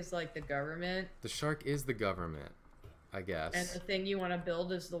shark is like the government. The shark is the government, I guess. And the thing you want to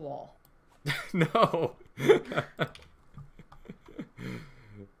build is the wall. No!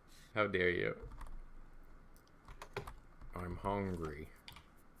 How dare you? I'm hungry.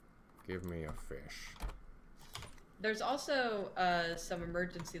 Give me a fish. There's also some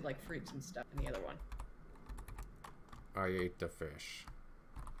emergency like fruits and stuff in the other one. I ate the fish.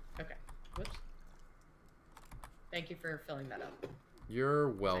 Okay. Whoops. Thank you for filling that up. You're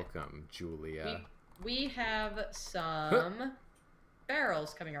welcome, Julia. We have some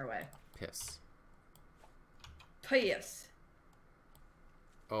barrels coming our way. Piss. Piss.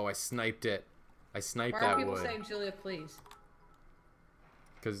 Oh, I sniped it. I sniped Why that are people wood. saying Julia, please?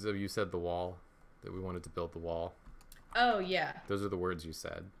 Because you said the wall. That we wanted to build the wall. Oh, yeah. Those are the words you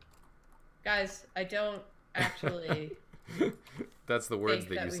said. Guys, I don't actually... That's the words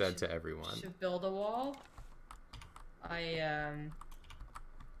that you said to everyone. Should build a wall. I've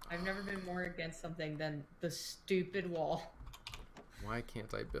never been more against something than the stupid wall. Why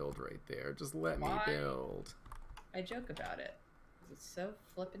can't I build right there? Just let me build. I joke about it. It's so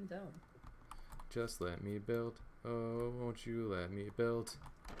flippin' dumb. Just let me build. Oh, won't you let me build?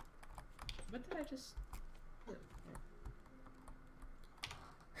 What did I just...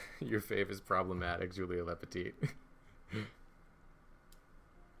 Your fave is problematic, Julia Lepetit.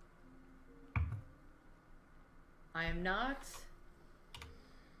 I am not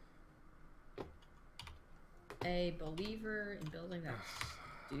a believer in building that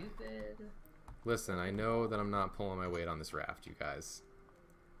stupid... Listen, I know that I'm not pulling my weight on this raft, you guys.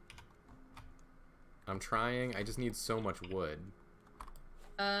 I'm trying. I just need so much wood.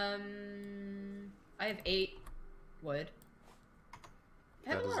 I have 8 wood.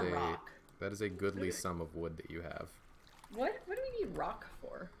 I have a lot of rock. That is a goodly sum of wood that you have. What do we need rock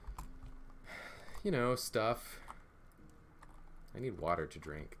for? You know, stuff. I need water to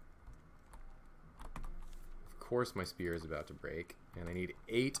drink. Of course my spear is about to break. And I need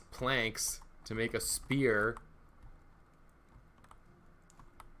 8 planks to make a spear.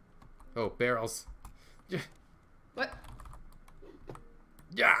 Oh, barrels. Yeah. What?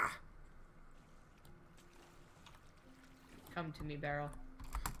 Yeah. Come to me, barrel.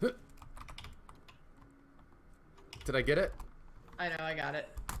 Did I get it? I know, I got it.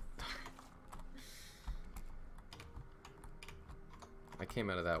 I came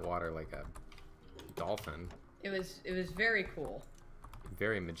out of that water like a dolphin. It was very cool.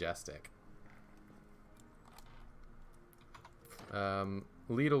 Very majestic.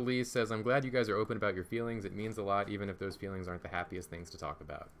 Lidl Lee says, I'm glad you guys are open about your feelings. It means a lot, even if those feelings aren't the happiest things to talk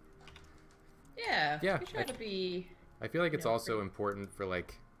about. Yeah. Yeah. We try to be... I feel like it's also important for,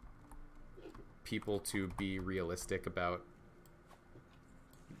 like, people to be realistic about,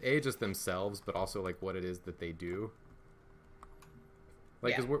 just themselves, but also, like, what it is that they do.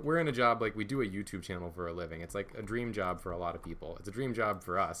 Like, because we're in a job, like, we do a YouTube channel for a living. It's, like, a dream job for a lot of people. It's a dream job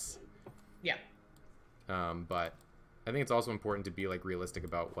for us. Yeah. But I think it's also important to be, like, realistic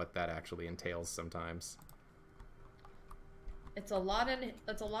about what that actually entails sometimes. It's a lot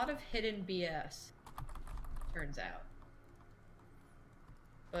of hidden BS, turns out.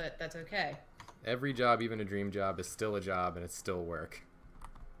 But that's okay. Every job, even a dream job, is still a job, and it's still work.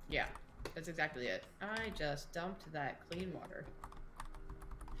 Yeah, that's exactly it. I just dumped that clean water.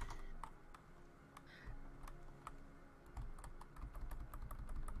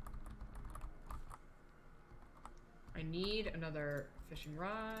 I need another fishing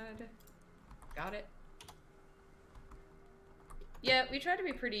rod. Got it. Yeah, we try to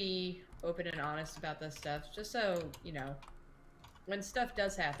be pretty open and honest about this stuff, just so, you know, when stuff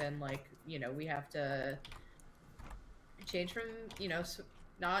does happen, like, you know, we have to change from, you know,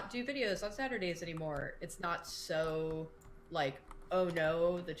 not do videos on Saturdays anymore. It's not so, like, oh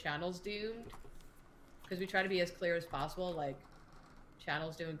no, the channel's doomed. Because we try to be as clear as possible, like,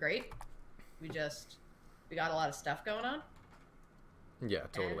 channel's doing great. We got a lot of stuff going on. Yeah,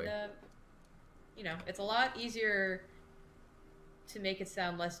 totally. And, you know, it's a lot easier to make it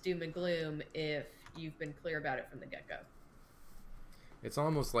sound less doom and gloom if you've been clear about it from the get-go. It's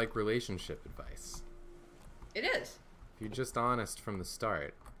almost like relationship advice. It is. If you're just honest from the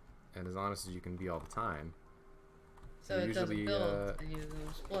start, and as honest as you can be all the time, so it doesn't build and you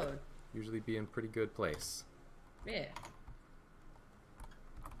explode. Usually be in a pretty good place. Yeah.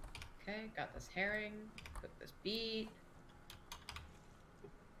 Okay, got this herring. Cook this beet.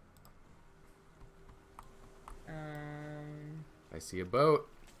 I see a boat.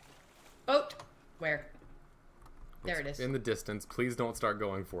 Boat? Where? There it is. In the distance. Please don't start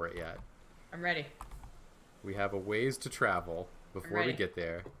going for it yet. I'm ready. We have a ways to travel before we get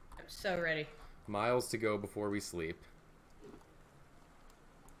there. I'm so ready. Miles to go before we sleep.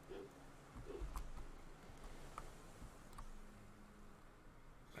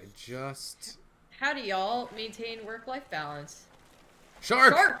 How do y'all maintain work-life balance?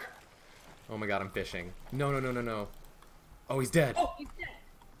 Shark! Shark! Oh my god, I'm fishing. No, no, no, no, no. Oh, he's dead. Oh, he's dead.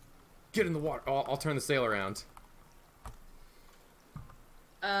 Get in the water. Oh, I'll turn the sail around.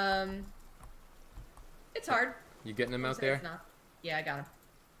 It's hard. You getting him out there? It's not. Yeah, I got him.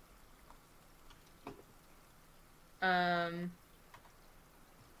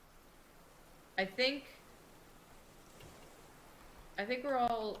 I think we're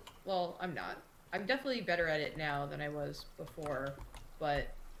all, well, I'm not. I'm definitely better at it now than I was before, but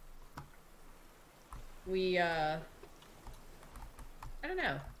I don't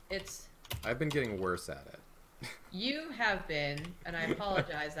know. I've been getting worse at it. You have been, and I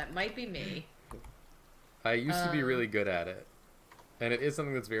apologize. That might be me. I used to be really good at it, and it is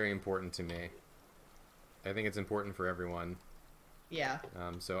something that's very important to me. I think it's important for everyone. Yeah.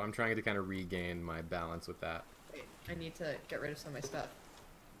 So I'm trying to kind of regain my balance with that. Wait, I need to get rid of some of my stuff.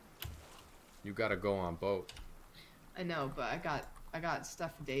 You gotta go on boat. I know, but I got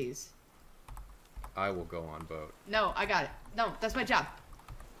stuff for days. I will go on boat. No, I got it. No, that's my job.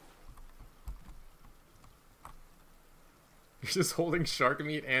 You're just holding shark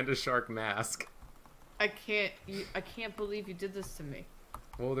meat and a shark mask. I can't believe you did this to me.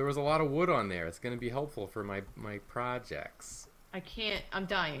 Well, there was a lot of wood on there. It's going to be helpful for my projects. I can't. I'm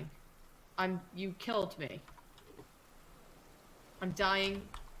dying. You killed me. I'm dying.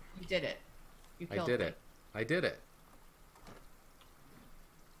 You did it. You killed me. I did it.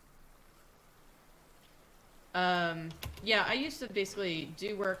 Yeah, I used to basically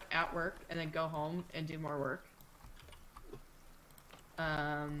do work at work and then go home and do more work.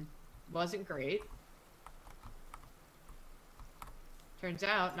 Wasn't great. Turns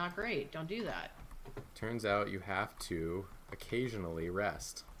out, not great. Don't do that. Turns out you have to occasionally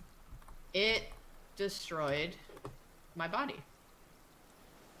rest. It destroyed my body.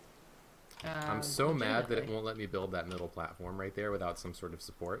 I'm so mad that it won't let me build that middle platform right there without some sort of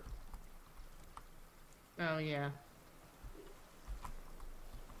support. Oh, yeah.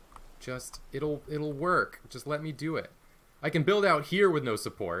 Just, it'll work. Just let me do it. I can build out here with no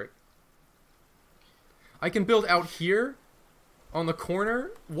support. I can build out here on the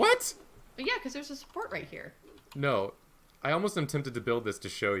corner. What? But yeah, because there's a support right here. No. I almost am tempted to build this to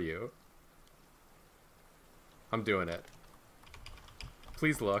show you. I'm doing it.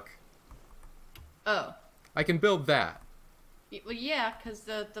 Please look. Oh. I can build that. Well, yeah, because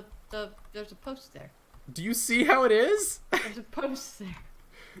there's a post there. Do you see how it is? There's a post there.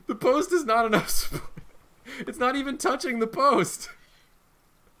 The post is not enough support. It's not even touching the post.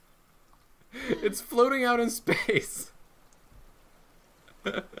 It's floating out in space.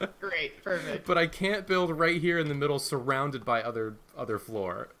 Great, perfect. But I can't build right here in the middle surrounded by other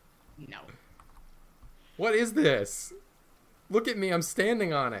floor. No. What is this? Look at me, I'm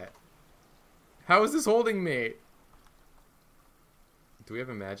standing on it. How is this holding me? Do we have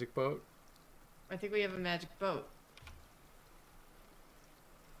a magic boat? I think we have a magic boat.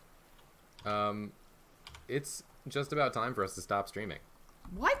 It's just about time for us to stop streaming.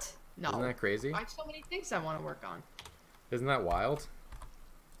 What? No. Isn't that crazy? I have so many things I want to work on. Isn't that wild?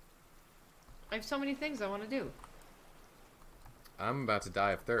 I have so many things I want to do. I'm about to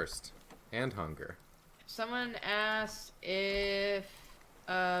die of thirst and hunger. Someone asked if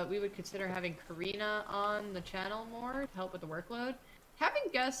we would consider having Karina on the channel more to help with the workload.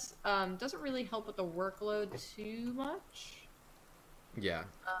 Having guests doesn't really help with the workload too much. Yeah.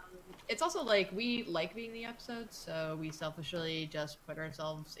 It's also like we like being in the episodes, so we selfishly just put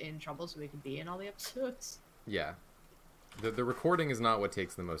ourselves in trouble so we can be in all the episodes. Yeah. The recording is not what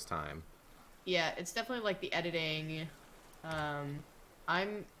takes the most time. Yeah, it's definitely like the editing. I'm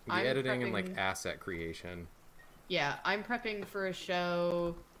editing prepping, and like asset creation. Yeah, I'm prepping for a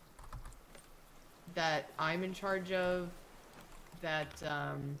show that I'm in charge of that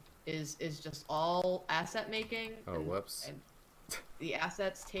is just all asset making. Oh, whoops. And the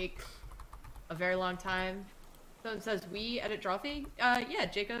assets take a very long time. Someone says, we edit Drawfee? Yeah,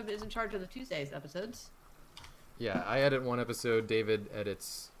 Jacob is in charge of the Tuesdays episodes. Yeah, I edit one episode, David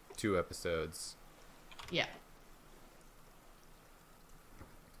edits 2 episodes. Yeah.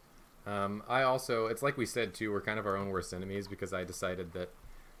 I also, it's like we said too, we're kind of our own worst enemies because I decided that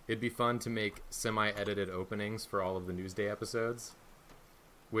it'd be fun to make semi-edited openings for all of the Newsday episodes,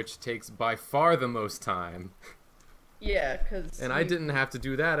 which takes by far the most time. Yeah, because... And I didn't have to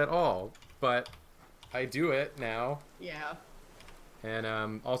do that at all, but I do it now. Yeah.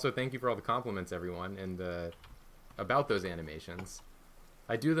 And also thank you for all the compliments, everyone, and about those animations.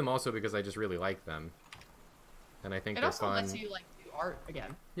 I do them also because I just really like them. And I think they're fun. It also lets you, like, do art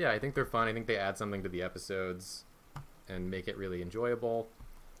again. Yeah, I think they're fun. I think they add something to the episodes and make it really enjoyable.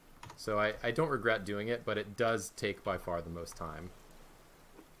 So I don't regret doing it, but it does take by far the most time.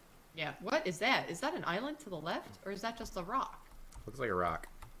 Yeah. What is that? Is that an island to the left, or is that just a rock? Looks like a rock.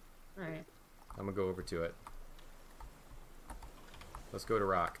 Alright. I'm gonna go over to it. Let's go to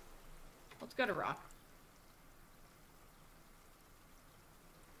rock. Let's go to rock.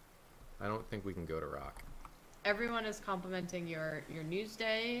 I don't think we can go to rock. Everyone is complimenting your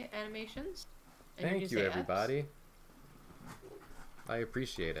Newsday animations. And Thank you, Newsday everybody. I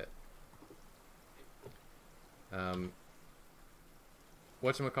appreciate it.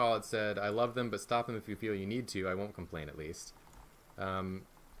 Whatchamacallit said, I love them, but stop them if you feel you need to. I won't complain, at least.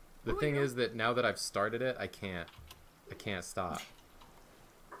 The thing is that now that I've started it, I can't stop.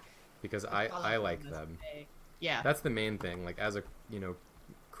 Because I like them. Yeah. That's the main thing. Like, as a,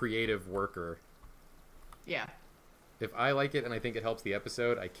 creative worker. Yeah. If I like it and I think it helps the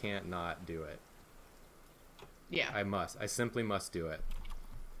episode, I can't not do it. Yeah. I must. I simply must do it.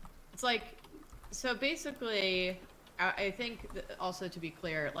 It's like, so basically, I think also to be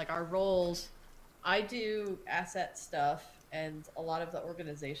clear, like our roles, I do asset stuff and a lot of the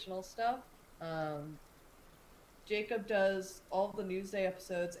organizational stuff. Jacob does all the Newsday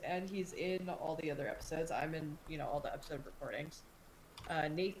episodes, and he's in all the other episodes. I'm in, all the episode recordings.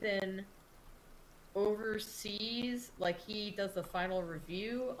 Nathan oversees, he does the final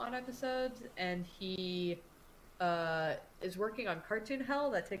review on episodes, and he is working on Cartoon Hell.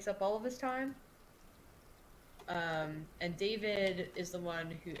 That takes up all of his time. And David is the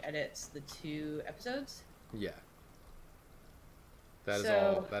one who edits the 2 episodes. Yeah.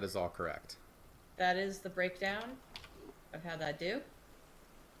 That is all correct. That is the breakdown of how that do.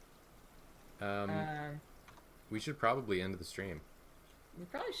 We should probably end the stream. We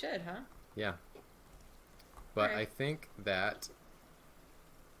probably should, huh? Yeah. But right. I think that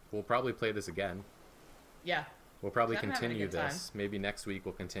we'll probably play this again. Yeah. We'll probably continue this. Maybe next week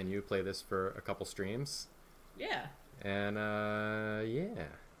we'll continue, play this for a couple streams. Yeah. And yeah.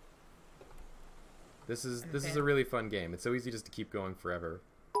 This is a really fun game. It's so easy just to keep going forever.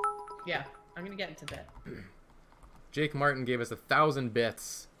 Yeah. I'm gonna get into that. Jake Martin gave us 1,000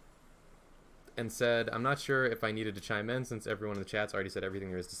 bits and said, I'm not sure if I needed to chime in since everyone in the chat's already said everything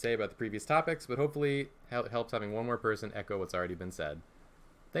there is to say about the previous topics, but hopefully it helps having one more person echo what's already been said.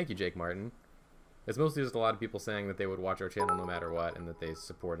 Thank you, Jake Martin. It's mostly just a lot of people saying that they would watch our channel no matter what and that they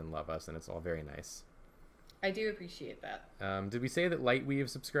support and love us, and it's all very nice. I do appreciate that. Did we say that Lightweave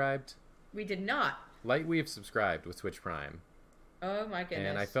subscribed? We did not. Lightweave subscribed with Twitch Prime. Oh my goodness.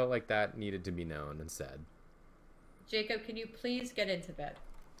 And I felt like that needed to be known and said. Jacob, can you please get into bed?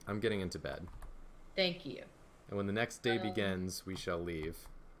 I'm getting into bed. Thank you. And when the next day begins, we shall leave.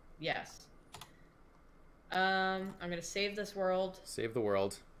 Yes. I'm going to save this world. Save the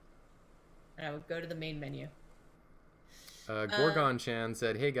world. And I will go to the main menu. Gorgon Chan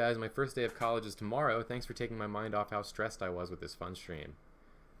said, hey guys, my first day of college is tomorrow. Thanks for taking my mind off how stressed I was with this fun stream.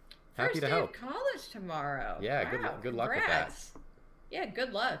 Happy to help. First day of college tomorrow. Yeah, wow, good luck with that. Yeah,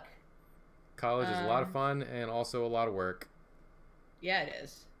 good luck. College is a lot of fun and also a lot of work. Yeah, it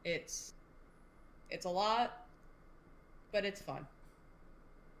is. It's a lot, but it's fun.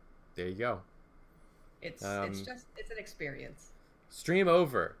 There you go. It's an experience. Stream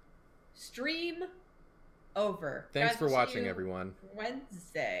over. Stream over. Thanks Guys, for watching, everyone.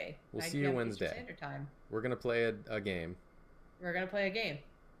 Wednesday. We'll see you Wednesday. Standard Time. We're gonna play a game. We're gonna play a game.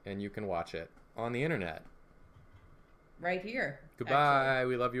 And you can watch it on the internet. Right here. Goodbye. Actually.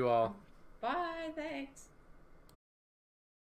 We love you all. Bye. Thanks.